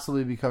could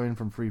possibly be coming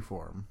from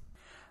Freeform?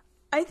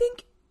 I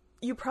think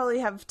you probably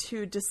have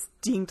 2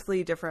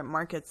 distinctly different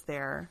markets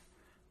there,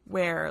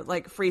 where,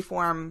 like,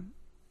 Freeform,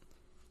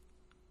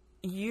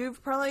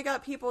 you've probably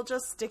got people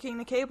just sticking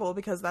to cable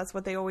because that's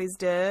what they always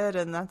did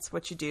and that's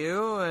what you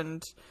do,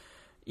 and,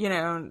 you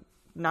know,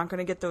 not going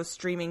to get those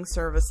streaming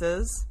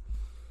services.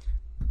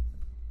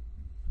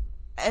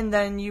 And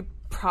then you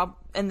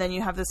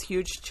have this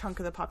huge chunk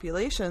of the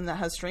population that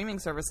has streaming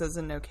services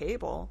and no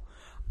cable.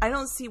 I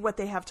don't see what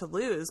they have to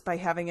lose by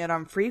having it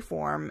on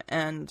Freeform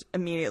and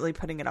immediately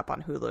putting it up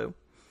on Hulu.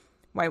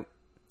 Why?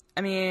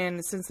 I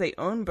mean, since they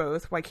own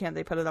both, why can't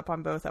they put it up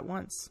on both at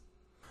once?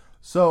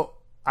 So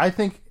I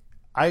think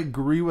I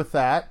agree with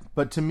that,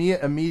 but to me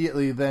it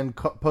immediately then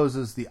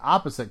poses the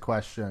opposite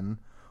question.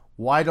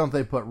 Why don't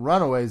they put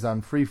Runaways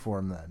on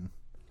Freeform then?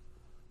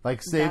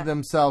 Like, save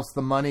themselves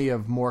the money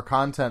of more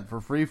content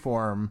for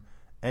Freeform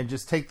and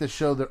just take the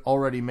show they're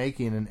already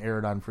making and air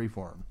it on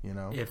Freeform, you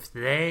know? If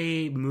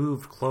they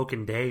moved Cloak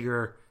and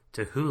Dagger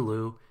to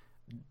Hulu,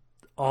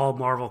 all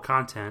Marvel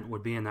content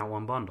would be in that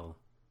one bundle.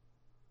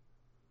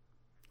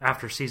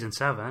 After season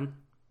 7.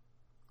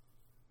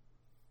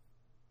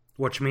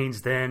 Which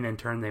means then, in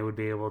turn, they would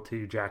be able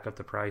to jack up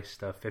the price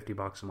to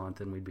 $50 a month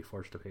and we'd be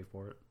forced to pay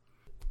for it.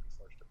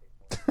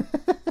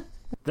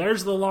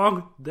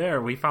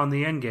 There, we found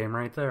the end game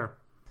right there.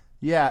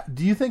 Yeah,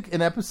 do you think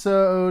an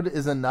episode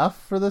is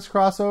enough for this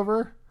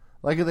crossover?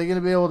 Like, are they going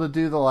to be able to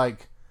do the,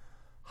 like,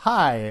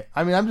 hi,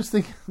 I mean, I'm just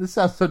thinking, this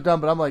sounds so dumb,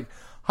 but I'm like,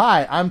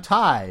 hi, I'm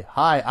Ty.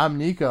 Hi, I'm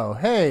Nico.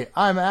 Hey,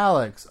 I'm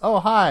Alex. Oh,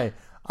 hi,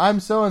 I'm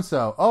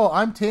so-and-so. Oh,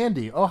 I'm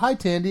Tandy. Oh, hi,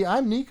 Tandy,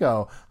 I'm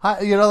Nico.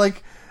 Hi, you know,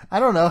 like, I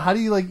don't know, how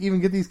do you, like,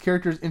 even get these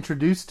characters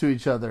introduced to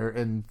each other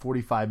in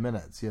 45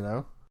 minutes, you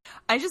know?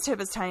 I just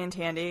hope it's Ty and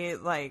Tandy,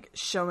 like,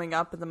 showing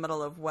up in the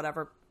middle of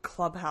whatever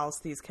clubhouse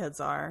these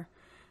kids are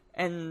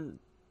and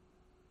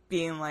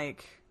being,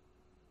 like,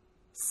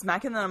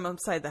 smacking them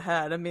upside the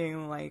head and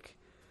being like,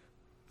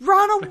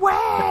 run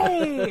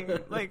away!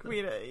 Like, we,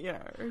 you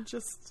know,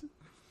 just...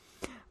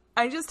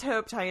 I just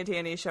hope Ty and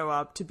Tandy show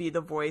up to be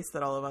the voice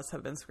that all of us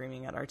have been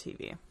screaming at our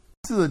TV.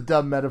 This is a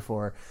dumb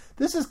metaphor.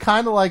 This is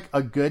kind of like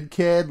a good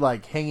kid,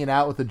 like, hanging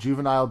out with a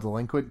juvenile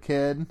delinquent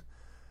kid.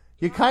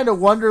 You kind of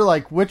wonder,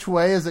 like, which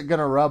way is it going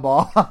to rub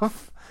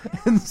off?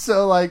 And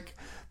so, like,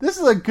 this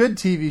is a good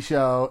TV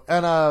show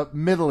and a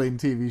middling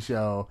TV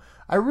show.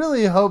 I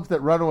really hope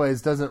that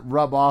Runaways doesn't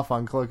rub off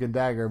on Cloak and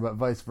Dagger, but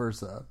vice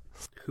versa.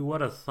 Who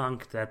would have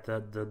thunk that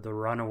the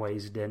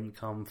Runaways didn't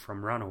come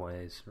from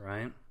Runaways,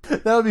 right?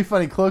 That would be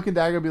funny. Cloak and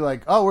Dagger would be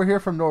like, oh, we're here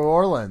from New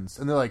Orleans.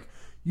 And they're like,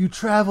 you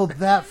traveled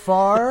that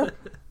far?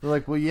 They're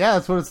like, well, yeah,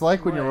 that's what it's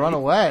like when you run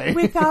away.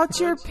 Without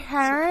your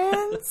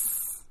parents?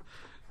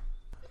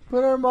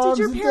 But our moms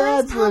and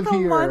dads live here.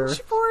 Did your parents pack a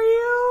lunch for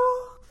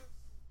you?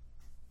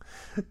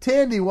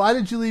 Tandy, why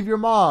did you leave your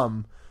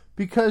mom?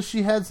 Because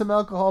she had some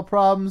alcohol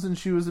problems and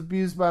she was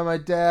abused by my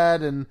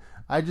dad and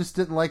I just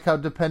didn't like how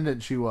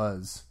dependent she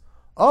was.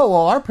 Oh,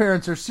 well, our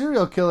parents are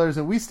serial killers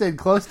and we stayed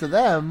close to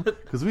them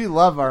because we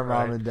love our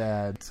mom and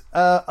dad.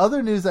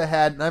 Other news I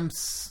had, and I'm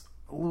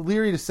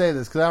leery to say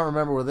this because I don't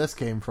remember where this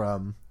came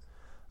from.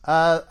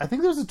 I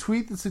think there's a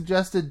tweet that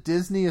suggested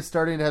Disney is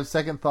starting to have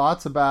second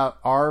thoughts about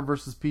R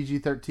versus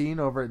PG-13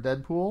 over at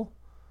Deadpool.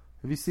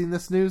 Have you seen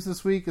this news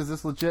this week? Is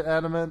this legit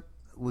adamant?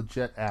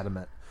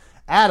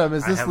 Adam,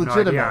 is this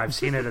legitimate? No idea. I've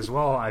seen it as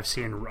well. I've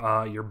seen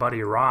your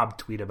buddy Rob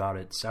tweet about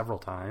it several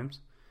times.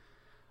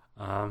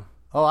 Oh,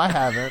 I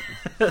haven't.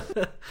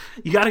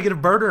 You got to get a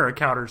burner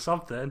account or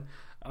something.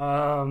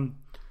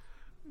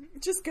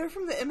 Just go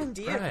from the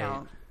M&D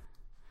account.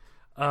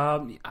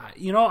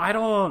 You know, I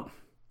don't...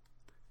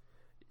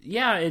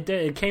 Yeah,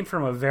 it came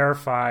from a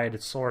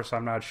verified source.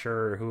 I'm not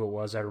sure who it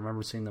was. I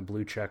remember seeing the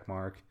blue check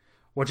mark,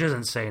 which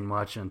isn't saying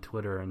much on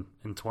Twitter in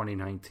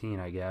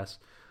 2019, I guess.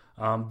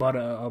 But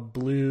a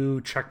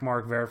blue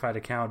checkmark verified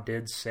account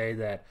did say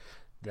that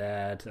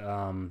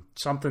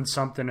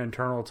something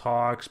internal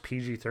talks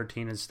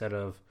PG-13 instead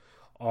of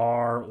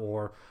R,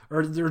 or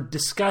they're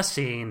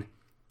discussing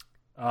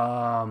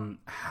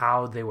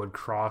how they would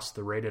cross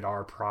the rated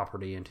R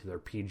property into their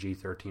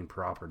PG-13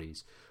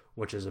 properties,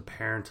 which is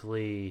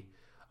apparently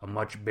a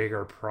much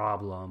bigger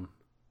problem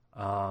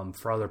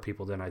for other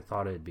people than I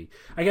thought it'd be.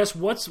 I guess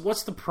what's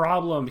the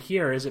problem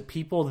here? Is it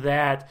people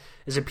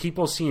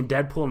seeing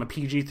Deadpool in a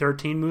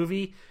PG-13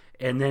 movie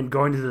and then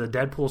going to the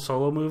Deadpool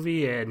solo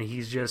movie and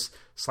he's just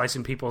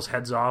slicing people's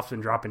heads off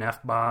and dropping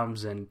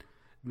F-bombs and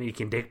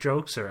making dick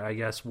jokes? Or I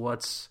guess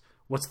what's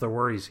the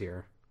worries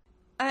here?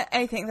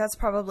 I think that's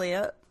probably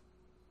it.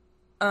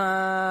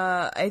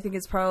 I think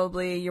it's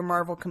probably your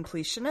Marvel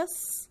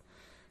completionists.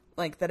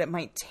 Like, that it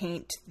might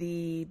taint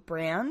the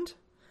brand.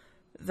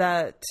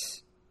 That,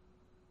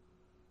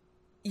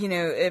 you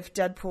know, if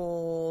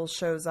Deadpool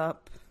shows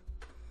up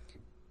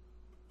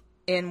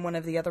in one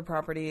of the other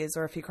properties,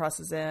 or if he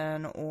crosses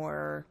in,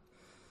 or,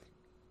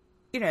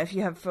 you know, if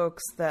you have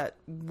folks that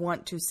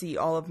want to see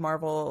all of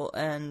Marvel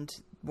and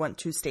want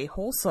to stay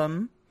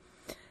wholesome,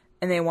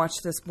 and they watch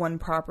this one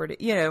property,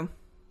 you know.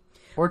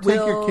 Or take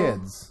your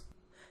kids.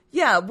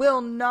 Yeah,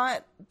 will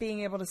not being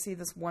able to see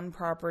this one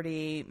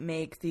property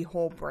make the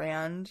whole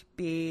brand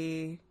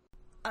be...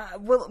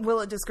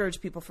 will it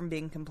discourage people from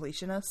being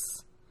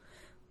completionists?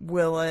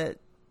 Will it...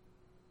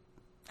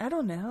 I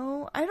don't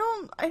know. I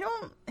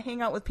don't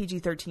hang out with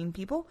PG-13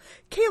 people.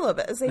 Caleb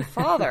is a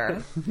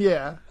father.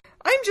 Yeah.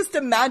 I'm just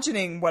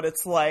imagining what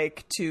it's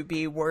like to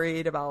be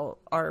worried about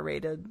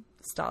R-rated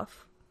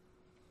stuff.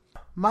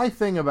 My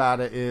thing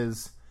about it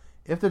is,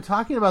 if they're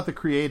talking about the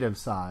creative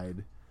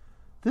side,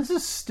 this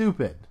is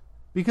stupid.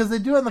 Because they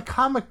do it in the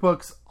comic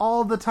books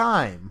all the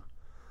time.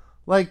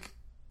 Like,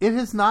 it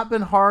has not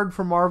been hard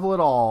for Marvel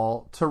at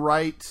all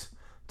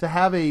to to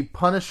have a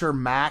Punisher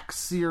Max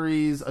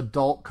series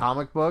adult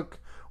comic book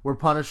where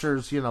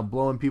Punisher's,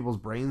 blowing people's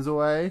brains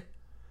away,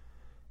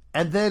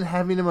 and then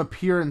having him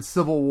appear in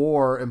Civil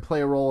War and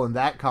play a role in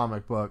that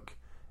comic book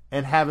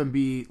and have him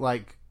be,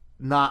 like,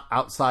 not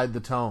outside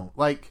the tone.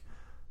 Like,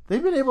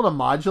 they've been able to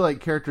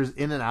modulate characters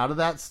in and out of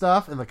that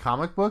stuff in the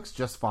comic books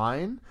just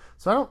fine.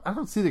 So I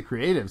don't see the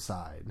creative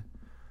side.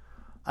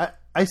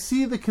 I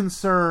see the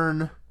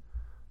concern,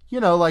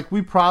 like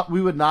we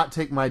would not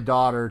take my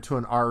daughter to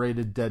an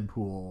R-rated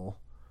Deadpool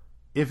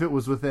if it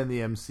was within the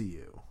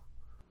MCU.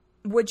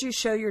 Would you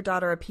show your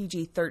daughter a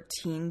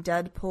PG-13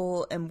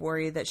 Deadpool and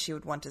worry that she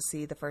would want to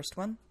see the first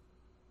one?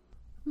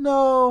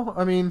 No,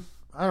 I mean,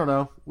 I don't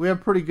know. We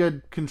have pretty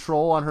good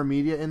control on her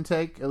media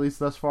intake, at least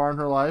thus far in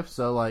her life.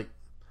 So, like,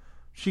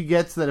 she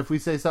gets that if we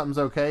say something's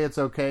okay, it's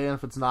okay, and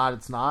if it's not,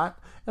 it's not.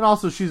 And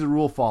also, she's a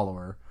rule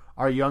follower.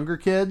 Our younger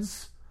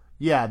kids,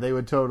 yeah, they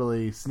would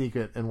totally sneak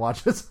it and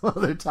watch it some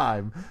other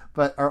time.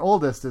 But our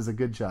oldest is a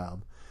good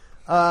child.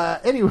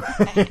 Anyway,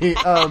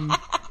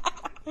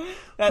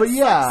 but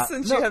yeah,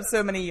 since you have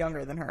so many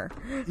younger than her.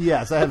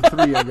 Yes, I have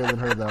 3 younger than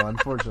her, though,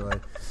 unfortunately.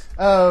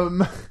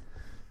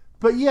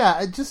 But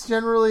yeah, just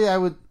generally, I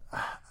would.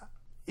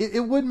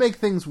 It would make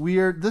things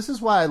weird. This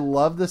is why I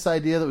love this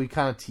idea that we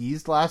kind of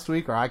teased last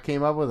week, or I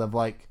came up with, of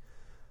like,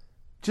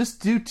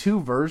 just do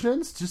 2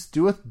 versions. Just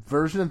do a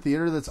version in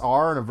theater that's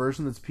R and a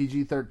version that's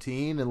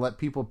PG-13, and let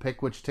people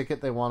pick which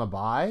ticket they want to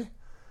buy.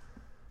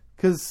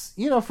 Because,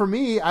 for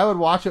me, I would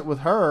watch it with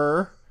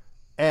her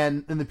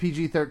and in the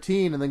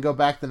PG-13 and then go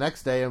back the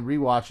next day and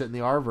rewatch it in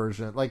the R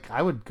version. Like,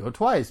 I would go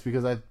twice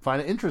because I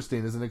find it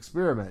interesting as an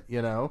experiment,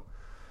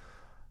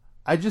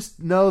 I just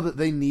know that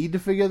they need to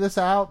figure this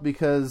out,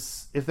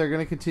 because if they're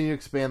going to continue to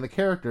expand the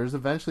characters,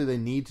 eventually they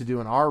need to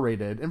do an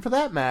R-rated. And for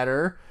that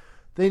matter,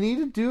 they need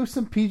to do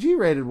some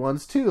PG-rated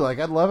ones too. Like,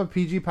 I'd love a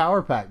PG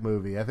Power Pack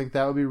movie. I think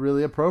that would be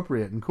really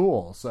appropriate and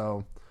cool.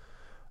 So,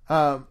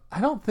 I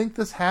don't think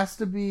this has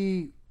to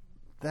be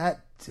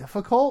that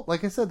difficult.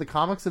 Like I said, the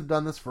comics have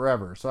done this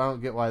forever, so I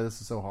don't get why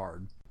this is so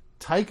hard.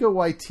 Taika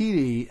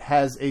Waititi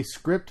has a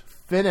script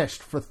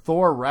finished for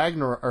Thor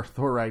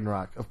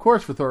Ragnarok. Of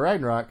course, for Thor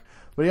Ragnarok.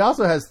 But he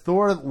also has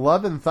Thor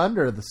Love and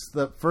Thunder,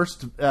 the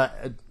first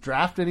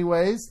draft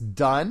anyways,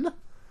 done.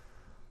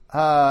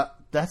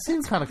 That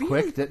seemed kind of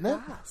really quick, didn't it?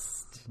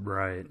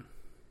 Right.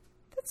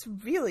 That's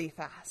really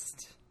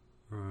fast.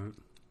 Right.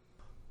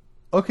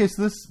 Okay,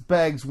 so this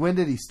begs, when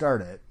did he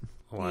start it?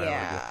 Well,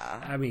 yeah.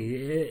 I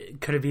mean,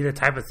 could it be the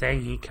type of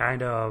thing he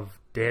kind of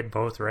did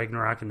both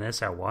Ragnarok and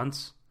this at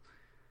once?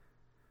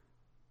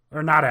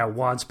 Or not at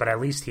once, but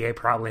at least he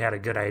probably had a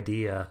good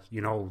idea,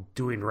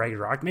 doing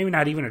Ragnarok. Maybe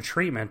not even a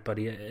treatment, but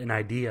an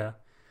idea.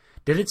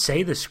 Did it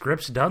say the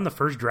script's done, the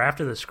first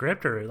draft of the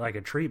script, or like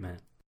a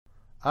treatment?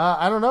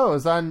 I don't know. It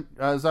was on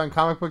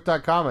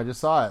comicbook.com. I just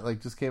saw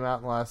it. Just came out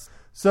in the last.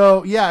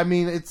 So yeah, I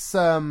mean, it's.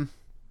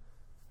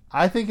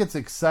 I think it's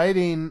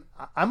exciting.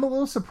 I'm a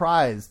little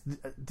surprised.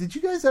 Did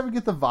you guys ever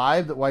get the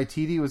vibe that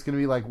Waititi was going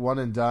to be like one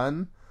and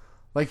done?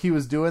 Like he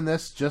was doing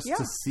this just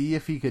to see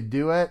if he could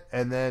do it,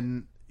 and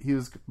then.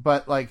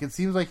 But it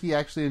seems like he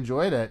actually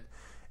enjoyed it,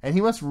 and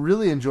he must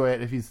really enjoy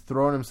it if he's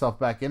throwing himself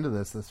back into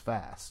this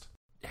fast.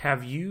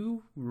 Have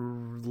you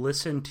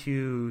listened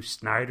to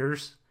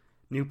Snyder's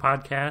new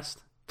podcast,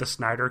 The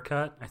Snyder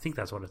Cut? I think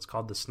that's what it's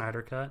called, The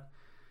Snyder Cut.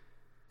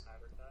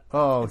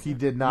 Oh, he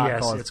did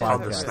not call it it's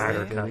called The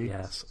Snyder Cut,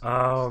 yes.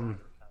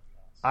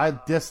 I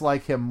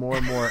dislike him more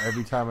and more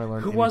every time I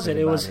learn. Who was it?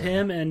 It was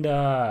him and,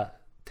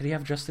 did he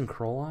have Justin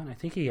Kroll on? I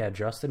think he had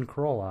Justin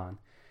Kroll on.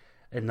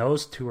 And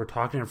those two were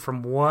talking, and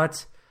from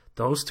what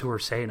those two were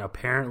saying,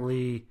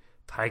 apparently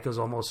Taika's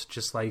almost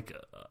just like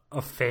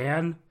a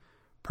fan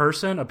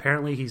person.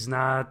 Apparently he's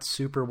not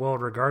super well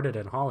regarded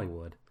in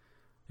Hollywood,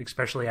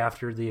 especially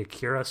after the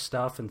Akira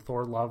stuff and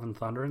Thor Love and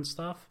Thunder and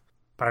stuff.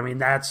 But I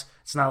mean,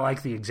 it's not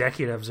like the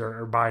executives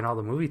are buying all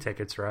the movie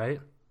tickets, right?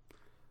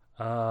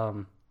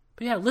 But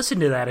yeah,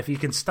 listen to that if you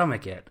can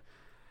stomach it.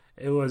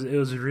 It was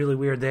really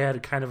weird. They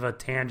had kind of a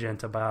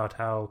tangent about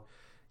how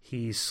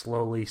he's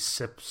slowly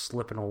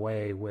slipping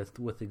away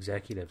with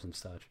executives and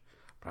such.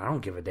 But I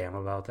don't give a damn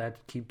about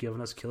that. Keep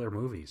giving us killer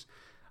movies.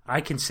 I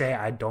can say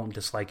I don't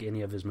dislike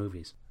any of his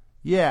movies.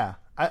 Yeah,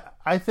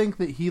 I think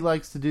that he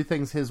likes to do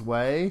things his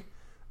way.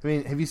 I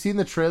mean, have you seen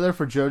the trailer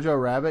for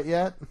Jojo Rabbit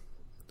yet?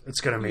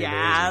 It's going to be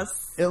amazing.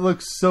 It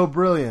looks so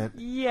brilliant.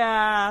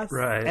 Yes.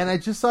 Right. And I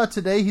just saw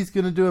today he's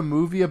going to do a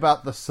movie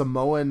about the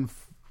Samoan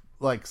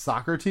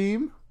soccer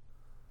team.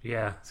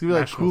 Yeah. It's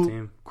going to be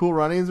like cool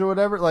runnings or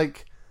whatever.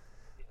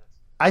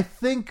 I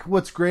think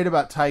what's great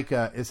about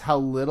Taika is how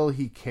little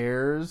he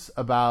cares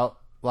about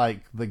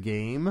the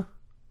game.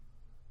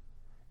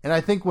 And I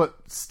think what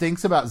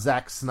stinks about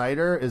Zack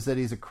Snyder is that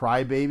he's a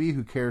crybaby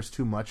who cares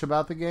too much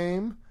about the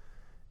game.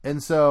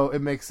 And so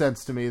it makes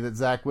sense to me that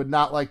Zack would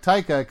not like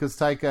Taika, because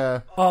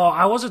Taika... Oh,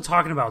 I wasn't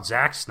talking about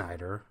Zack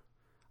Snyder.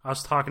 I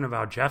was talking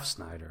about Jeff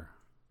Snyder.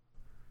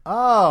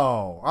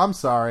 Oh, I'm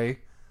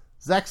sorry.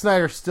 Zack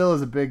Snyder still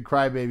is a big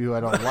crybaby who I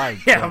don't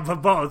like. Yeah,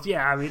 but both.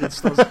 Yeah, I mean, it's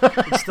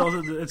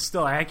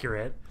still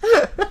accurate.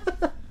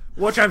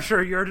 Which I'm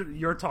sure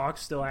your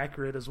talk's still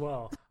accurate as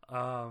well.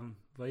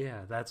 But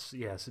yeah,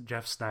 so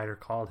Jeff Snyder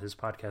called his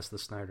podcast the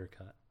Snyder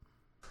Cut.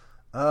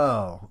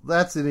 Oh,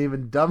 that's an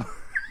even dumber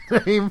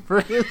name for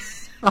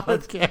his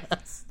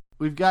podcast.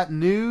 We've got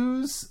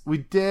news. We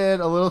did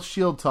a little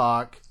Shield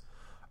talk.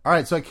 All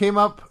right, so I came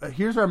up.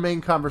 Here's our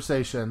main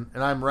conversation,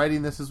 and I'm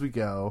writing this as we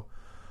go.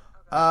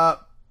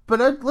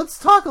 Let's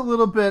talk a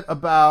little bit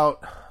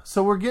about.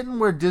 So we're getting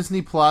where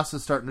Disney Plus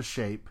is starting to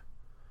shape.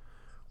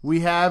 We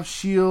have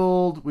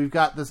Shield. We've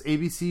got this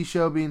ABC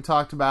show being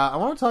talked about. I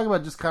want to talk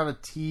about just kind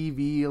of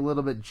TV a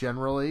little bit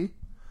generally.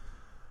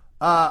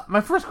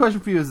 My first question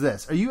for you is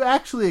this: are you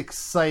actually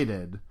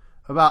excited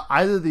about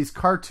either these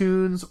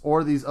cartoons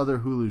or these other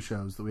Hulu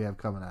shows that we have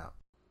coming out?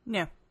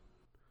 No.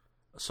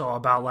 So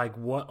about like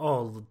what?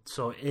 Oh,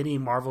 so any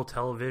Marvel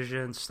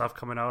Television stuff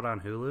coming out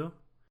on Hulu?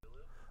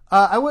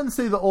 I wouldn't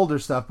say the older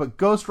stuff, but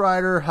Ghost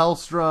Rider,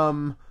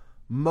 Hellstrom,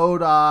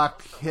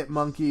 MODOK,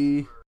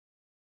 Hitmonkey.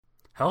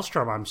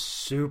 Hellstrom, I'm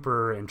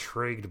super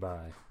intrigued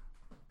by,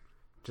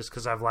 just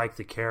because I've liked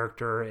the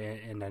character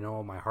and I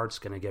know my heart's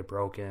gonna get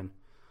broken.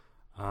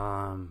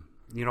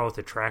 With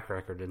the track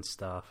record and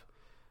stuff.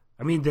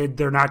 I mean,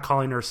 they're not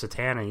calling her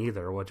Satana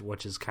either,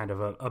 which is kind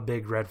of a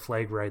big red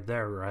flag right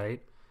there,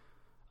 right?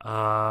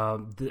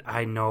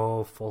 I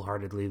know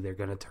full-heartedly they're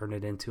going to turn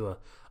it into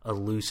a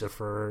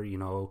Lucifer,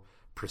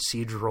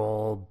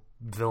 procedural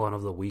villain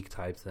of the week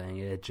type thing.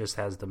 It just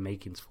has the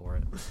makings for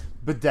it.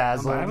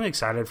 Bedazzled. I'm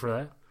excited for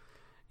that.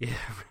 Yeah.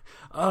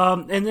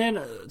 And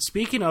then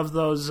speaking of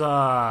those,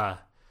 what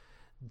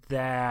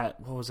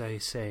was I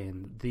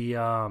saying? The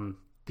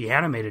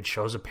animated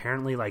shows,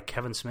 apparently, like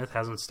Kevin Smith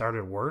hasn't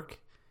started work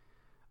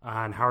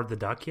on Howard the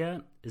Duck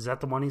yet. Is that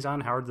the one he's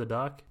on, Howard the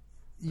Duck?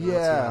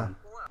 Yeah.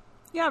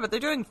 Yeah, but they're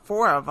doing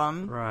 4 of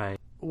them. Right.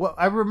 Well,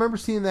 I remember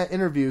seeing that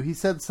interview. He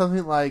said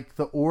something like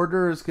the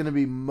order is going to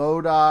be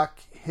MODOK,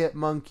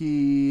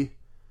 Hitmonkey,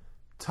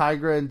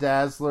 Tigra and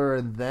Dazzler,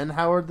 and then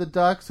Howard the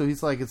Duck. So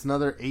he's like, it's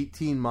another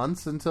 18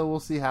 months until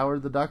we'll see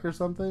Howard the Duck or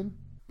something.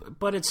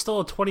 But it's still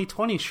a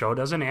 2020 show.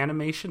 Doesn't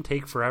animation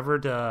take forever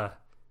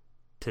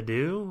to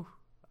do?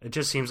 It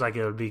just seems like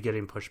it would be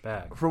getting pushed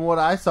back. From what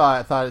I saw,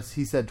 I thought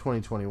he said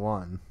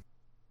 2021.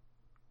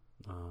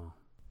 Oh.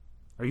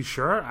 Are you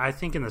sure? I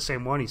think in the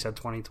same one he said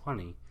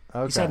 2020.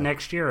 Okay. He said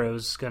next year it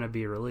was going to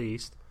be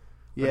released.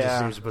 Yeah. It just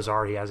seems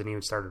bizarre he hasn't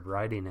even started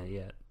writing it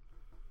yet.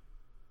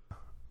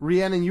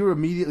 Rhiannon, you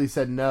immediately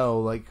said no.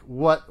 Like,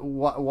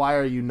 why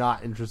are you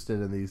not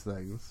interested in these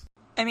things?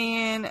 I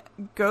mean,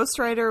 Ghost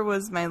Rider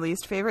was my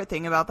least favorite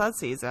thing about that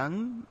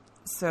season.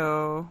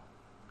 So,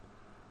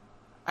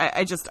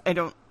 I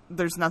don't,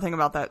 there's nothing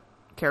about that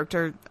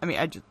character. I mean,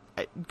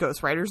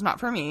 Ghost Rider's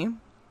not for me.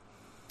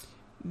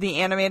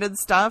 The animated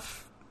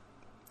stuff,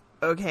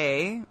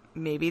 okay,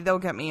 maybe they'll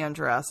get me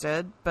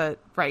interested, but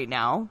right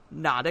now,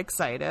 not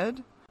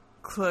excited.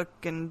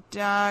 Cloak and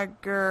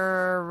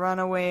Dagger,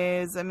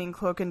 Runaways. I mean,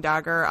 Cloak and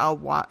Dagger, I'll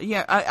watch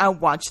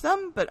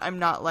them, but I'm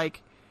not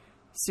like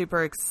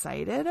super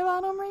excited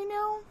about them right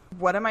now.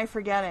 What am I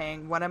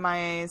forgetting? What am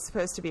I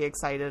supposed to be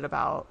excited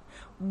about?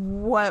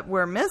 What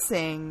we're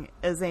missing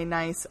is a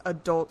nice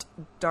adult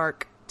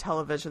dark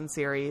television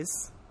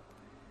series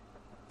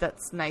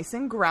that's nice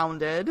and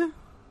grounded.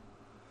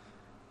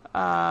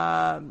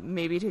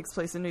 Maybe takes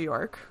place in New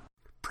York.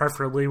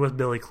 Preferably with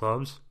billy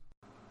clubs.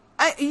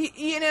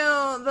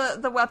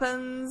 The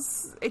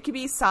weapons, it could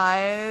be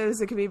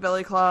size, it could be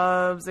billy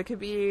clubs, it could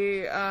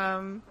be,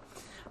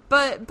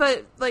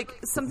 but like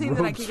something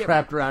ropes that I could get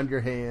wrapped around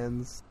your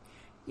hands.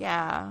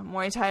 Yeah,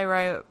 Muay Thai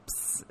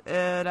ropes.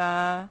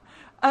 But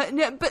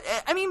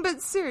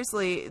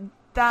seriously,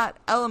 that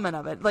element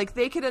of it, like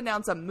they could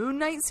announce a Moon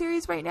Knight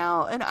series right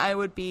now, and I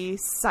would be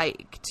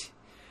psyched.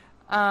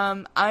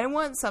 I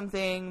want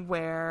something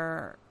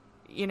where,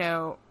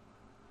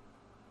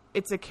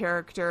 it's a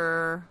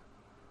character.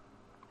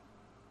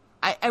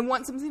 I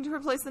want something to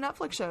replace the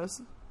Netflix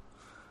shows.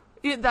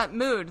 That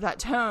mood, that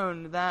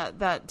tone,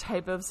 that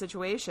type of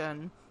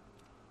situation.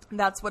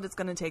 That's what it's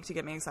going to take to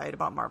get me excited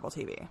about Marvel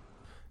TV.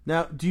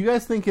 Now, do you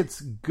guys think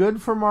it's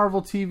good for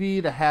Marvel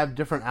TV to have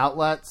different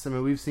outlets? I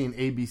mean, we've seen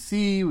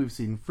ABC, we've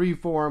seen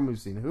Freeform, we've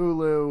seen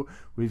Hulu,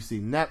 we've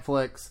seen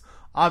Netflix.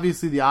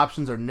 Obviously, the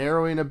options are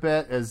narrowing a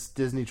bit as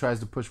Disney tries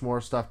to push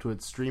more stuff to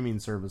its streaming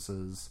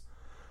services.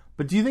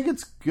 But do you think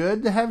it's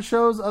good to have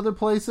shows other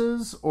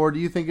places? Or do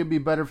you think it'd be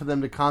better for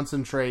them to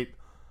concentrate,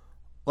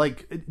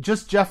 like,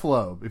 just Jeff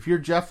Loeb? If you're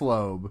Jeff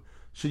Loeb,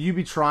 should you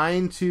be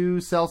trying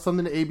to sell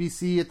something to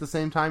ABC at the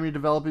same time you're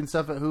developing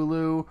stuff at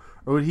Hulu?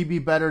 Or would he be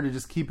better to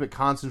just keep it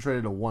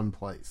concentrated in one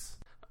place?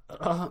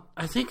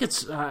 I think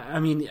it's,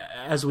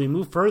 as we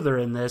move further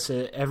in this,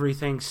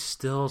 everything's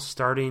still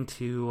starting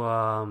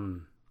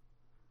to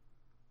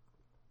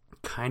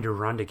kind of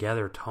run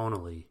together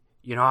tonally.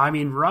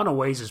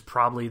 Runaways is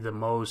probably the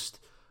most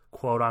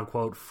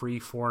quote-unquote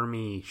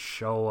free-formy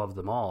show of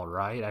them all,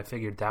 right? I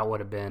figured that would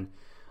have been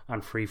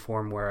on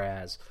Freeform,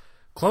 whereas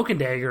Cloak and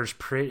Dagger is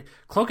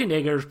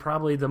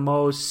probably the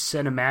most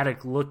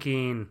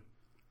cinematic-looking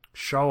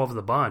show of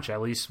the bunch,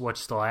 at least what's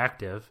still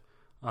active.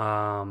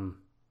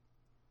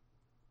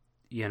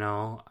 You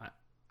know,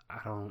 I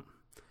don't,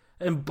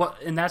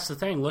 and that's the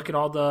thing. Look at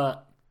all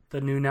the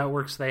new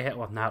networks they have.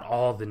 Well, not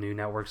all the new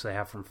networks they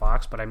have from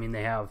Fox, but I mean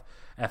they have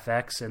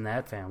FX and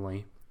that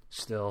family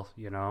still.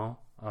 You know,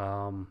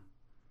 I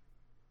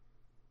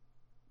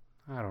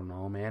don't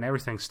know, man.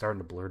 Everything's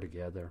starting to blur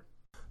together.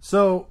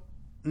 So,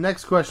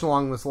 next question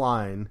along this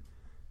line.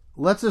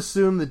 Let's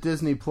assume that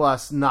Disney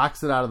Plus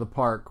knocks it out of the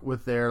park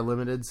with their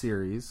limited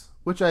series,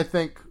 which I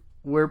think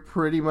we're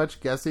pretty much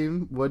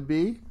guessing would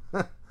be.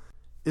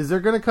 Is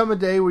there going to come a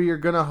day where you're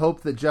going to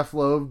hope that Jeff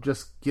Loeb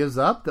just gives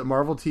up, that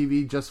Marvel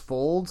TV just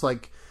folds?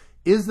 Like,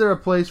 is there a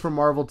place for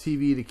Marvel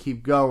TV to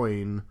keep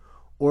going,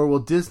 or will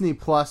Disney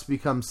Plus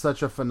become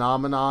such a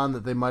phenomenon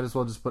that they might as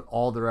well just put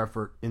all their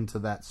effort into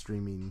that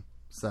streaming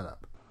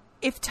setup?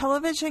 If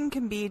television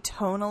can be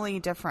tonally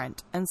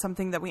different and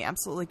something that we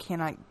absolutely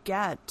cannot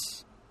get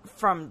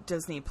from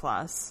Disney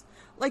Plus,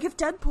 like if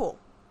Deadpool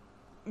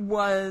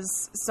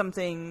was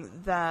something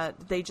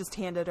that they just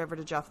handed over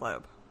to Jeff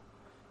Loeb,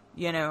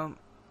 you know,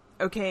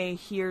 okay,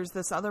 here's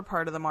this other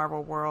part of the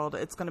Marvel world.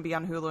 It's going to be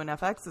on Hulu and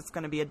FX. It's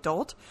going to be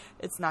adult.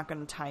 It's not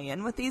going to tie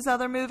in with these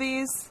other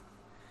movies.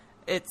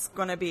 It's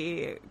going to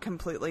be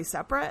completely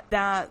separate.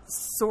 That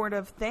sort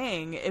of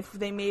thing, if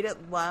they made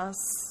it less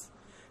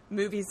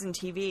movies and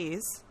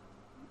TV,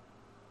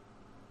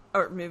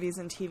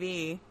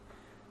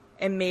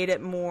 and made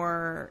it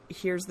more,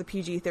 here's the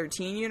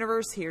PG-13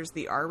 universe, here's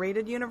the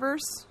R-rated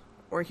universe,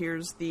 or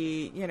here's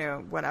the, you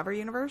know, whatever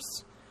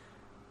universe,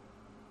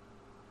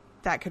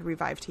 that could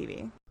revive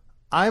TV.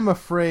 I'm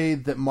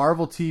afraid that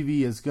Marvel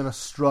TV is going to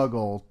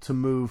struggle to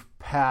move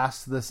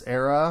past this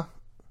era,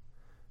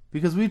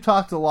 because we've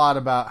talked a lot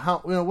about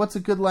how, you know, what's a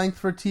good length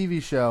for a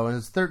TV show, and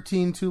is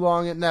 13 too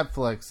long at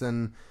Netflix,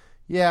 and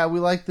yeah, we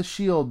like The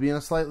Shield being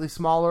a slightly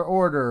smaller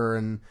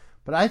order,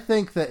 but I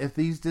think that if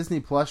these Disney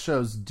Plus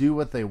shows do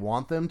what they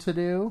want them to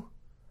do,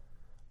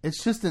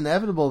 it's just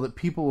inevitable that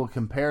people will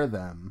compare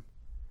them.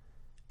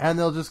 And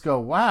they'll just go,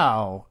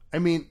 wow. I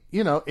mean,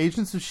 you know,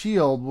 Agents of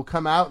S.H.I.E.L.D. will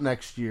come out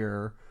next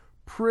year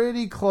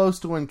pretty close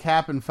to when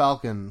Cap and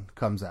Falcon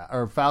comes out,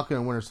 or Falcon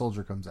and Winter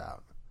Soldier comes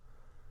out.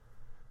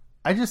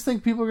 I just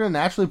think people are going to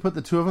naturally put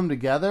the two of them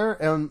together,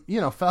 and, you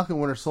know, Falcon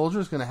and Winter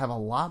Soldier is going to have a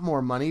lot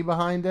more money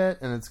behind it,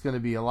 and it's going to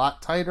be a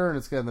lot tighter, and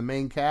it's going to have the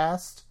main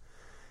cast.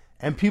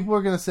 And people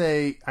are going to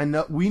say,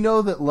 we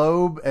know that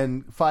Loeb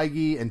and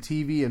Feige and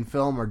TV and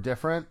film are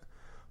different,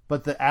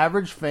 but the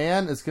average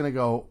fan is going to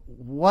go,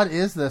 what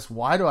is this?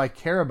 Why do I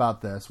care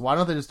about this? Why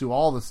don't they just do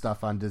all this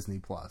stuff on Disney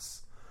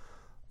Plus?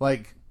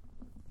 Like,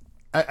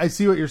 I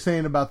see what you're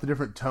saying about the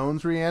different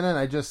tones, Rhiannon.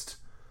 I just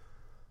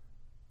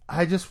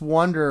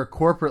wonder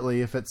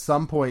corporately if at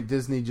some point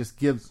Disney just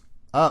gives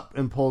up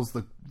and pulls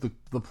the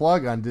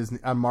plug on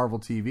Marvel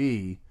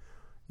TV,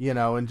 you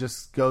know, and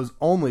just goes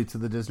only to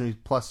the Disney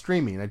Plus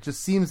streaming. It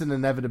just seems an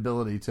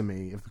inevitability to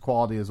me if the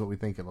quality is what we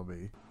think it'll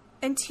be.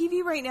 And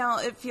TV right now,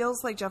 it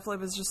feels like Jeff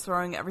Loeb is just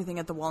throwing everything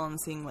at the wall and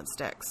seeing what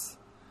sticks.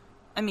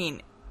 I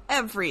mean,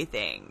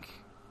 everything.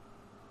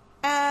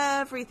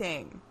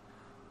 Everything.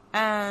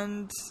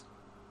 And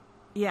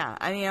yeah,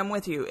 I mean, I'm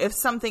with you. If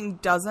something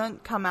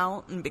doesn't come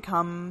out and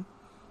become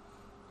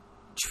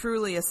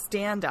truly a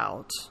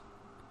standout,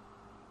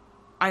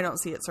 I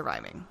don't see it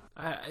surviving.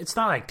 It's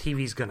not like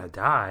TV's gonna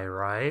die,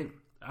 right?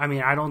 I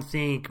mean, I don't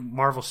think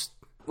Marvel's...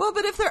 Well,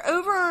 but if they're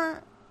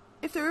over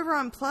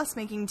on Plus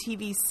making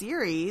TV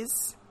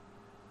series,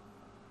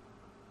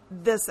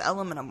 this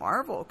element of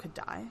Marvel could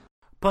die.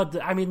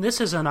 But, I mean,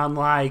 this isn't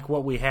unlike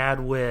what we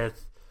had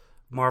with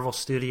Marvel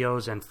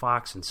Studios and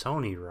Fox and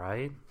Sony,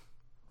 right?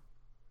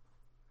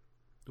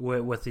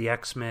 With the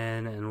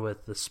X-Men and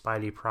with the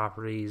Spidey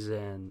properties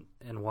and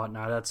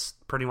whatnot. That's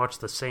pretty much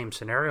the same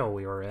scenario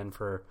we were in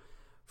for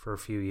a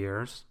few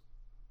years.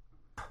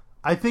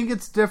 I think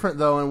it's different,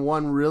 though, in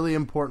one really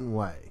important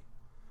way.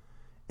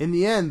 In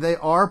the end, they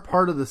are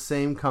part of the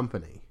same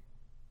company.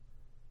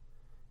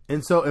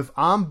 And so if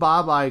I'm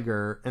Bob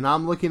Iger and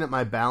I'm looking at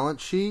my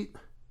balance sheet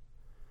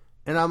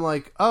and I'm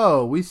like,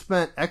 oh, we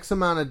spent X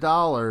amount of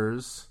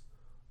dollars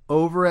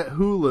over at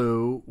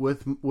Hulu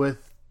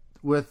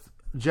with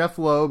Jeff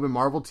Loeb and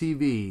Marvel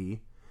TV,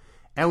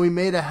 and we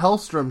made a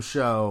Hellstrom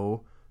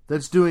show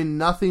that's doing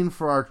nothing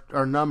for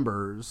our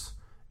numbers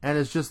and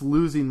is just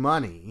losing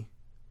money.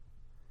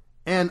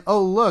 And,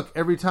 oh, look,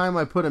 every time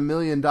I put $1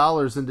 million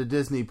into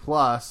Disney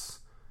Plus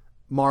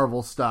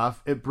Marvel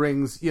stuff, it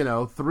brings,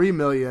 $3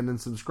 million in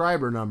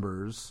subscriber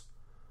numbers.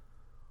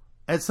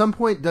 At some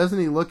point, doesn't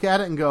he look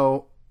at it and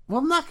go, well,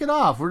 knock it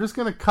off. We're just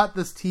going to cut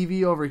this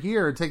TV over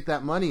here and take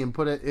that money and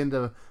put it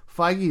into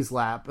Feige's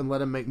lap and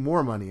let him make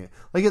more money.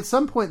 Like, at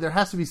some point, there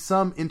has to be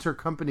some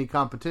intercompany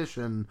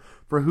competition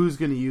for who's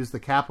going to use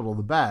the capital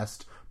the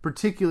best,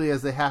 particularly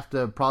as they have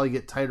to probably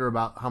get tighter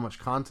about how much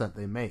content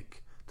they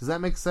make. Does that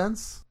make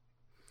sense?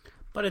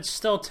 But it's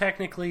still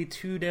technically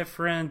two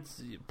different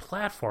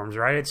platforms,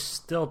 right? It's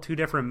still two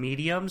different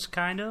mediums,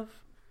 kind of.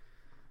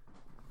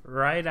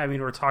 Right? I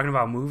mean, we're talking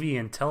about movie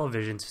and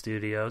television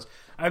studios.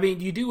 I mean,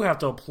 you do have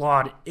to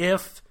applaud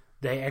if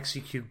they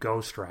execute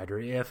Ghost Rider,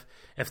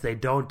 if they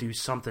don't do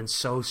something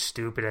so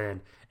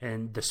stupid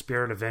and the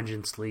Spirit of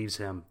Vengeance leaves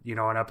him, in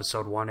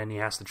episode 1, and he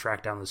has to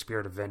track down the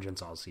Spirit of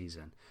Vengeance all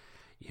season,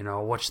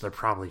 which they're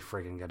probably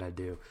friggin' gonna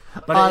do.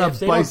 But on if a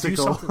they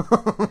bicycle. don't do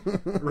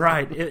something,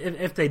 right?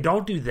 If they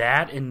don't do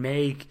that and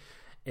make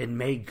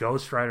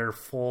Ghost Rider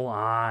full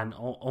on,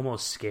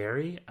 almost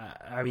scary,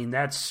 I mean,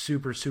 that's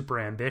super, super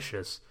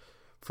ambitious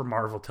for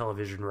Marvel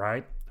Television,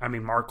 right? I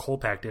mean, Mark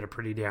Kolpak did a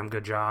pretty damn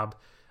good job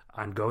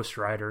on Ghost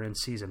Rider in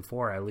season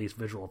 4, at least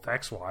visual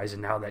effects wise,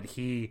 and now that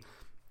he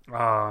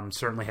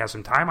certainly has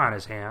some time on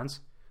his hands,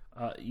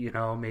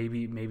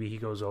 maybe he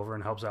goes over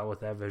and helps out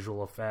with that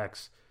visual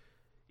effects.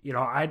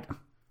 I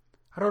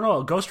don't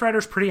know. Ghost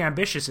Rider's pretty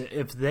ambitious.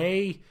 If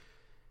they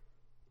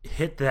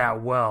hit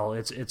that well,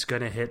 it's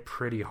going to hit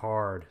pretty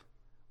hard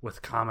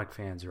with comic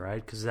fans,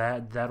 right? Because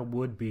that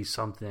would be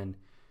something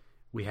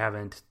we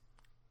haven't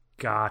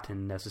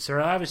gotten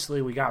necessarily.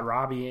 Obviously, we got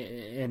Robbie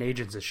in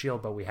Agents of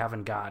S.H.I.E.L.D., but we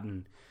haven't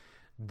gotten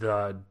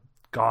the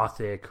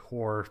gothic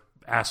horror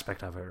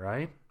aspect of it,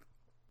 right?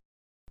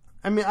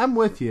 I mean, I'm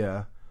with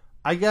you.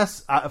 I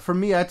guess, for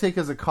me, I take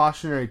as a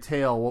cautionary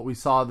tale what we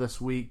saw this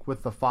week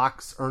with the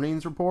Fox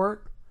earnings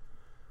report,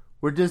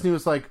 where Disney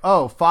was like,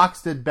 oh,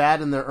 Fox did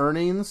bad in their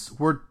earnings,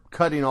 we're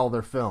cutting all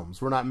their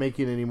films. We're not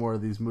making any more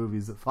of these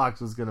movies that Fox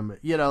was going to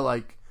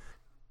make.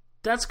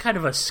 That's kind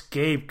of a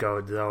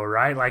scapegoat, though,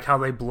 right? Like how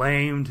they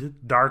blamed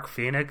Dark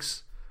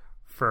Phoenix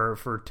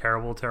for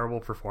terrible, terrible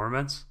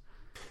performance.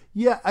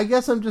 Yeah, I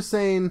guess I'm just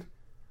saying,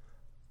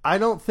 I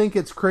don't think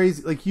it's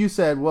crazy. Like you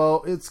said,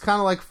 well, it's kind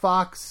of like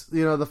Fox,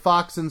 the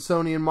Fox and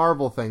Sony and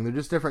Marvel thing. They're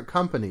just different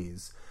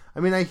companies. I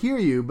mean, I hear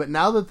you, but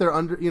now that they're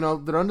under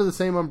the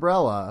same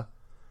umbrella,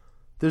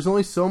 there's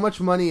only so much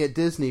money at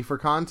Disney for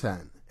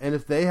content. And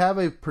if they have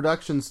a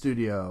production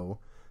studio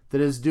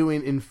that is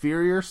doing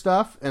inferior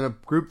stuff and a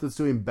group that's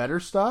doing better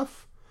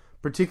stuff,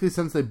 particularly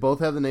since they both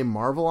have the name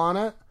Marvel on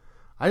it,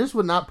 I just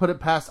would not put it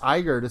past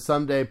Iger to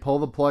someday pull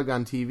the plug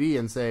on TV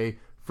and say,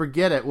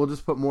 forget it, we'll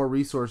just put more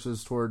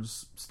resources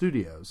towards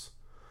studios.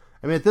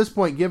 I mean, at this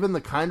point, given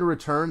the kind of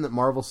return that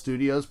Marvel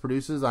Studios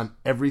produces on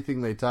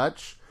everything they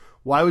touch,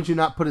 why would you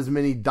not put as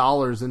many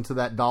dollars into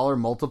that dollar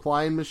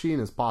multiplying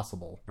machine as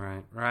possible?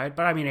 Right.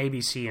 But I mean,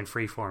 ABC and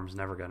Freeform is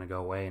never going to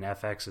go away, and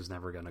FX is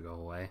never going to go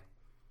away.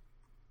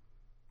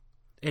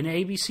 And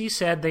ABC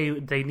said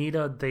they need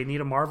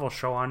a Marvel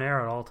show on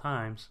air at all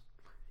times.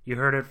 You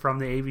heard it from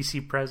the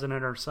ABC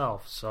president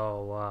herself.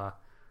 So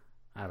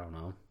I don't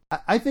know.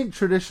 I think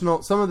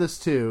some of this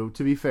too,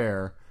 to be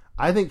fair,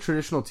 I think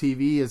traditional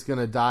TV is going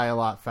to die a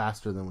lot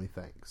faster than we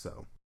think.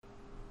 So,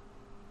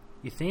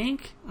 you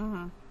think?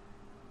 Mm-hmm.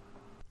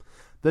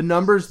 The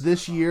numbers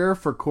this year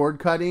for cord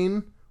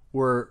cutting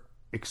were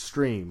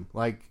extreme.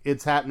 Like,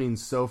 it's happening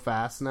so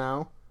fast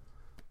now.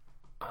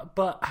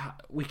 But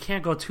we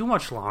can't go too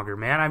much longer,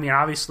 man. I mean,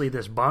 obviously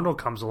this bundle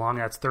comes along,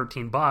 that's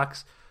 $13,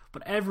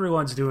 but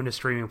everyone's doing a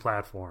streaming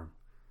platform.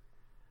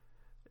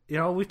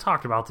 We've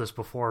talked about this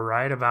before,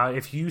 right? About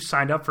if you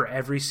signed up for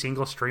every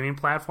single streaming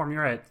platform,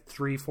 you're at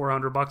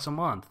 $300-$400 a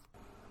month.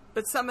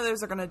 But some of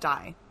those are going to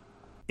die.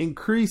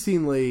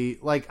 Increasingly,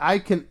 like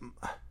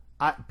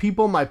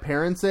people my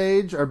parents'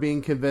 age are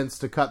being convinced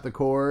to cut the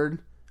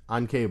cord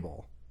on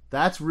cable.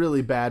 That's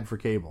really bad for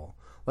cable.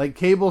 Like,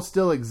 cable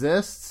still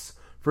exists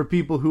for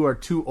people who are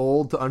too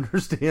old to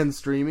understand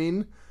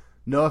streaming.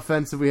 No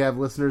offense if we have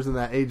listeners in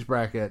that age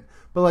bracket,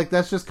 but like,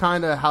 that's just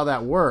kind of how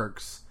that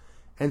works.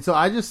 And so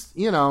I just,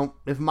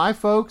 if my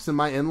folks and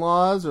my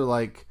in-laws are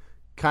like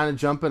kind of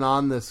jumping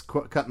on this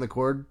cutting the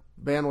cord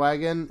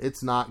bandwagon,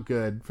 it's not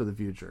good for the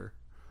future.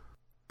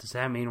 Does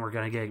that mean we're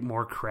going to get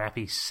more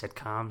crappy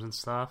sitcoms and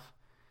stuff?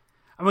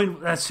 I mean,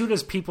 as soon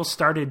as people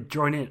started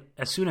joining,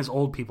 as soon as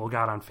old people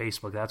got on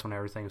Facebook, that's when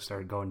everything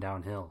started going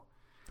downhill.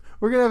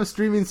 We're going to have a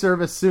streaming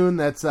service soon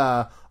that's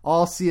all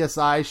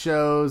CSI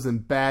shows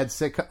and bad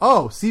sitcoms.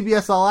 Oh,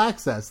 CBS All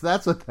Access.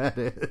 That's what that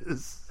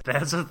is.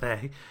 That's a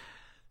thing.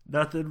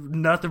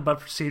 Nothing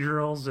but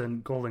procedurals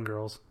and Golden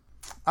Girls.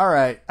 All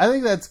right. I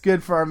think that's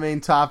good for our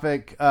main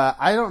topic.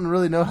 I don't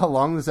really know how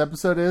long this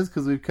episode is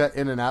because we've cut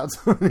in and out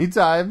so many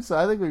times, so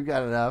I think we've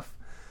got enough.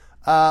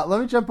 Let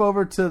me jump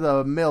over to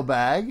the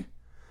mailbag.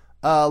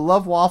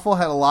 Love Waffle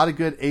had a lot of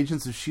good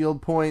Agents of S.H.I.E.L.D.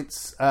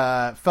 points.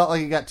 Felt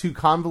like it got too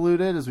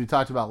convoluted, as we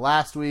talked about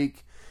last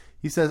week.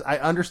 He says, I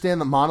understand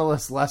the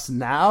monoliths less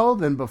now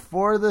than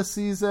before this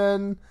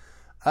season.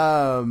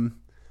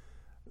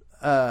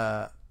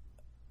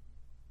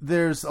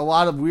 There's a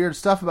lot of weird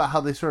stuff about how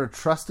they sort of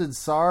trusted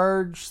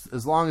Sarge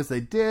as long as they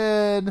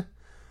did.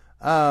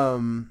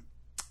 And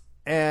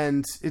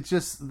it's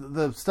just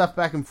the stuff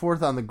back and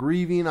forth on the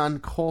grieving on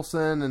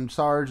Coulson and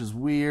Sarge is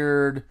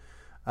weird.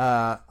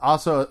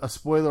 Also, a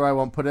spoiler I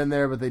won't put in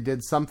there, but they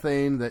did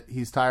something that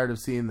he's tired of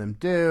seeing them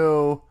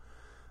do.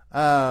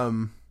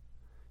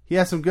 He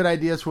has some good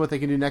ideas for what they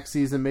can do next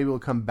season. Maybe we'll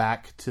come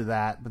back to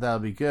that, but that'll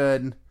be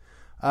good.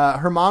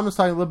 Herman was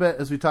talking a little bit,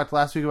 as we talked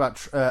last week,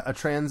 about a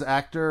trans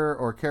actor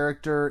or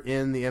character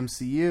in the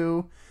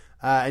MCU.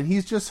 And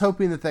he's just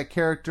hoping that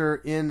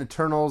character in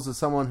Eternals is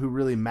someone who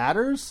really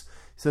matters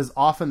He says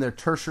often they're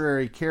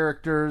tertiary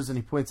characters, and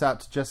he points out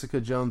to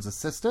Jessica Jones'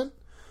 assistant,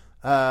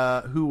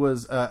 who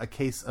was a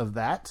case of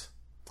that.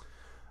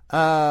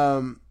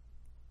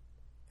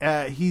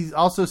 He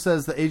also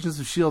says the Agents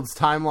of S.H.I.E.L.D.'s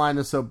timeline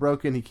is so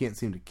broken he can't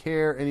seem to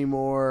care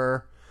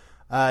anymore.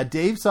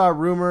 Dave saw a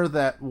rumor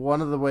that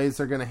one of the ways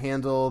they're going to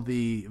handle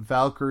the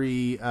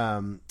Valkyrie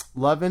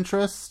love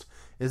interest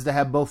is to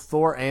have both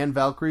Thor and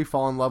Valkyrie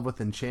fall in love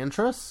with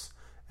Enchantress,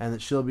 and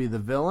that she'll be the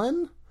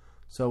villain.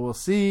 So we'll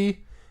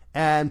see.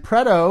 And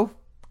Preto,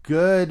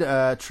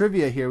 good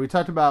trivia here. We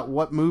talked about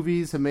what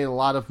movies have made a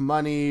lot of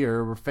money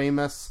or were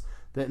famous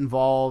that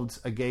involved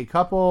a gay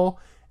couple.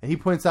 And he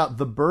points out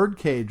The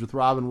Birdcage with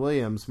Robin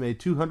Williams made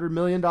 $200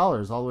 million all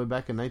the way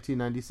back in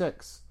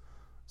 1996.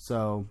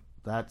 So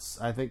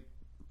that's, I think,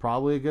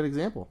 probably a good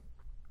example.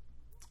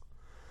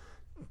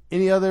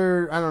 Any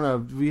other, I don't know,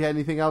 have we had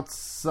anything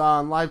else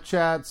on live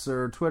chats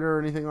or Twitter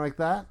or anything like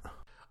that?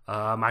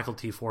 Michael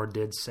T. Ford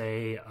did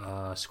say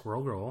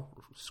Squirrel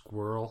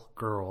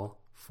Girl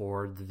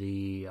for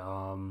the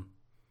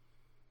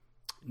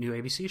new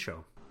ABC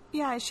show.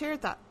 Yeah, I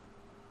shared that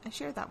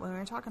when we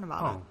were talking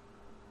about it.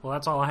 Well,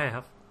 that's all I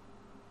have.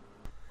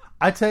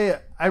 I tell you,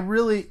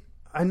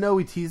 I know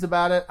we tease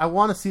about it. I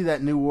want to see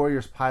that new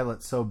Warriors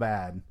pilot so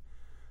bad.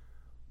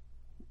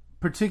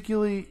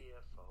 Particularly,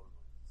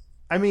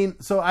 I mean,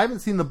 so I haven't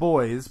seen The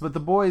Boys, but The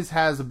Boys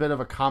has a bit of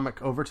a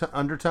comic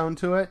undertone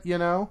to it, you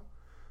know?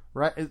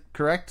 Right?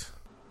 Correct?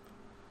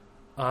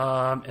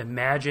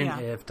 Imagine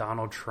if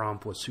Donald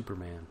Trump was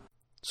Superman.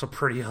 So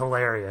pretty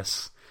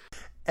hilarious.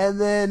 And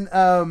then,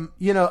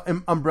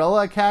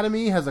 Umbrella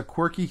Academy has a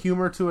quirky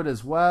humor to it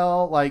as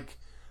well. Like,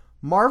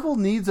 Marvel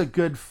needs a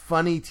good,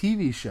 funny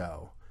TV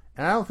show.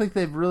 And I don't think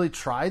they've really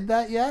tried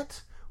that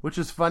yet, which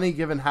is funny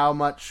given how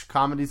much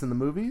comedy's in the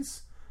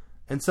movies.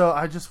 And so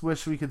I just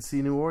wish we could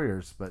see New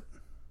Warriors, but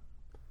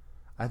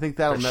I think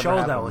that'll never happen.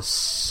 The show that was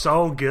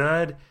so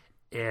good,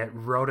 it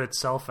wrote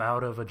itself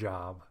out of a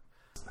job.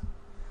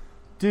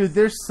 Dude,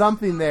 there's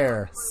something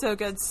there. So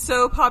good.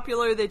 So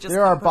popular, they just...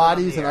 There are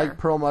bodies in Ike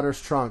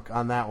Perlmutter's trunk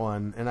on that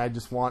one, and I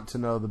just want to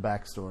know the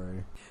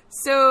backstory.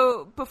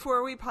 So,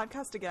 before we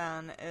podcast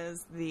again,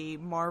 is the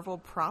Marvel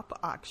prop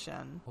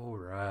auction. All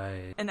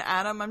right. And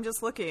Adam, I'm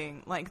just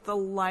looking. Like, the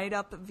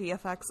light-up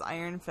VFX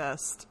Iron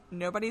Fist.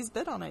 Nobody's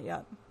bid on it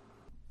yet.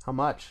 How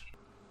much?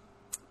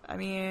 I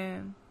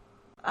mean...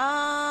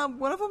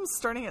 one of them's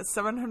starting at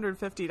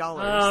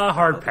 $750.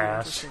 Hard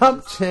pass.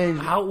 Chump change.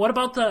 What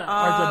about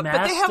are the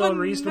masks still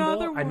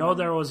reasonable? One. I know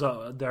there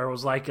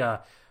was like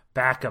a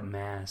backup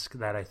mask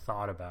that I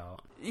thought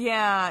about.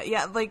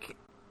 Yeah, like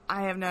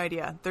I have no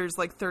idea. There's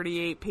like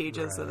 38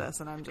 pages of this,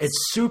 and I'm just...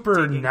 It's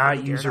super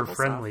not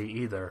user-friendly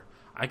either.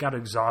 I got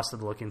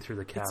exhausted looking through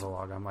the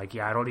catalog. I'm like,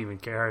 I don't even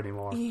care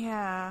anymore.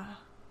 Yeah.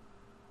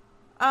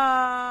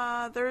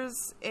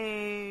 There's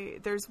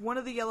one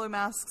of the yellow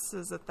masks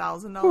is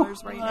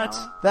 $1,000 right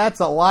now. That's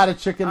a lot of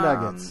chicken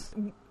nuggets.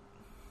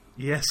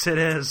 Yes, it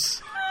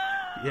is.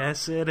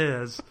 Yes, it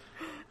is.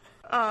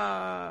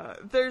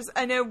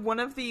 I know one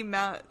of the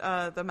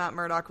Matt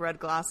Murdock red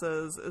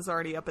glasses is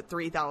already up at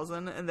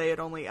 $3,000, and they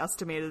had only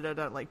estimated it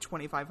at like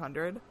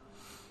 $2,500.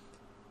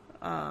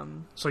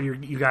 So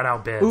you got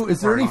outbid. Ooh,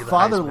 is there any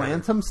Father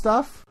Lantom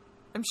stuff?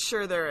 I'm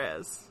sure there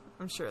is.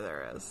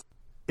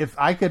 If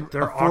I could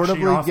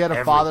affordably get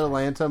a Father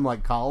Lantom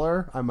like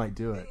collar, I might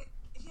do it.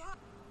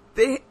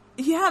 They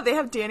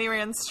have Danny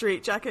Rand's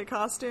straitjacket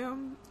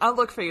costume. I'll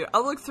look for you.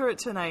 I'll look through it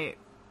tonight.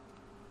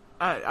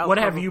 What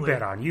have you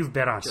bet on? You've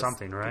bet on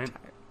something, right?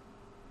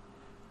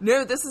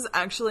 No, this is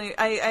actually...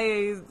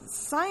 I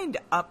signed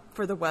up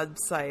for the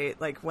website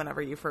like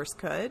whenever you first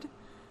could,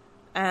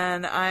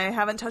 and I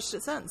haven't touched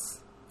it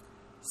since.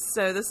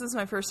 So this is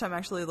my first time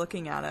actually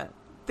looking at it.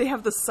 They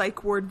have the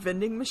psych ward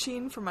vending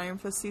machine from Iron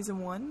Fist Season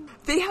 1.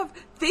 They have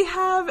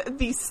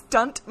the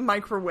stunt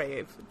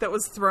microwave that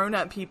was thrown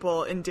at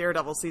people in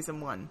Daredevil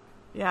Season 1.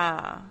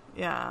 Yeah.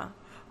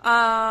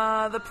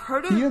 The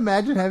proto... Can you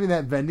imagine having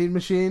that vending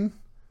machine?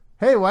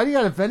 Hey, why do you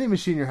got a vending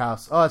machine in your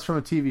house? Oh, it's from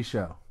a TV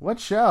show. What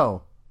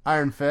show?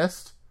 Iron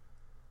Fist.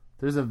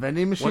 There's a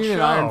vending machine in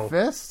Iron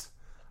Fist?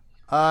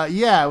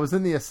 Yeah, it was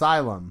in the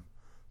asylum.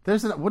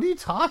 What are you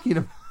talking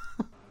about?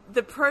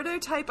 The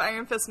prototype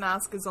Iron Fist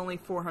mask is only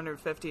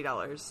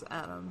 $450,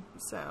 Adam.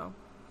 So,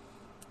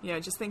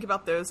 just think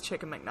about those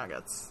chicken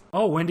McNuggets.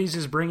 Oh, Wendy's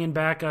is bringing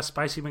back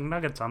Spicy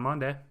McNuggets on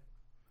Monday.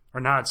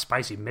 Or not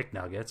Spicy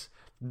McNuggets.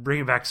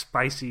 Bringing back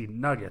Spicy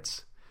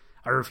Nuggets.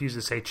 I refuse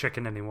to say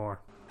chicken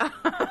anymore.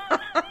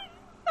 I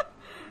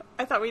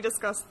thought we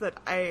discussed that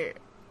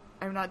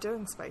I'm not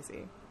doing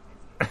spicy.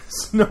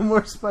 It's no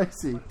more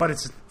spicy. But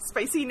it's...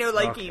 Spicy no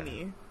likey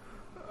me.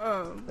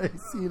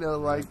 Spicy no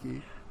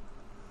likey.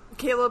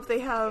 Caleb, they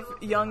have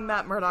young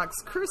Matt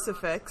Murdock's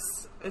crucifix.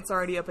 It's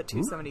already up at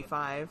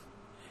 $275.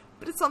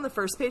 But it's on the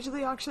first page of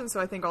the auction,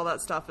 so I think all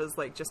that stuff is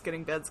like just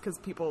getting bids because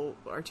people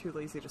are too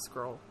lazy to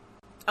scroll.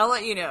 I'll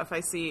let you know if I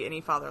see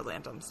any Father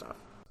Lantom stuff.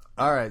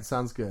 All right,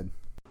 sounds good.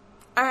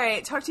 All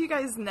right, talk to you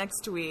guys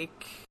next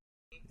week.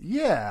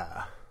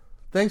 Yeah.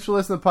 thanks for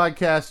listening to the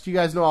podcast. You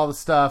guys know all the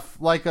stuff.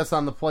 Like us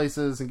on the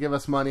places and give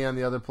us money on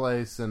the other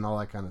place and all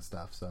that kind of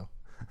stuff. So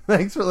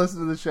thanks for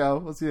listening to the show.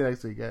 We'll see you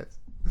next week,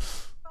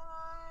 guys.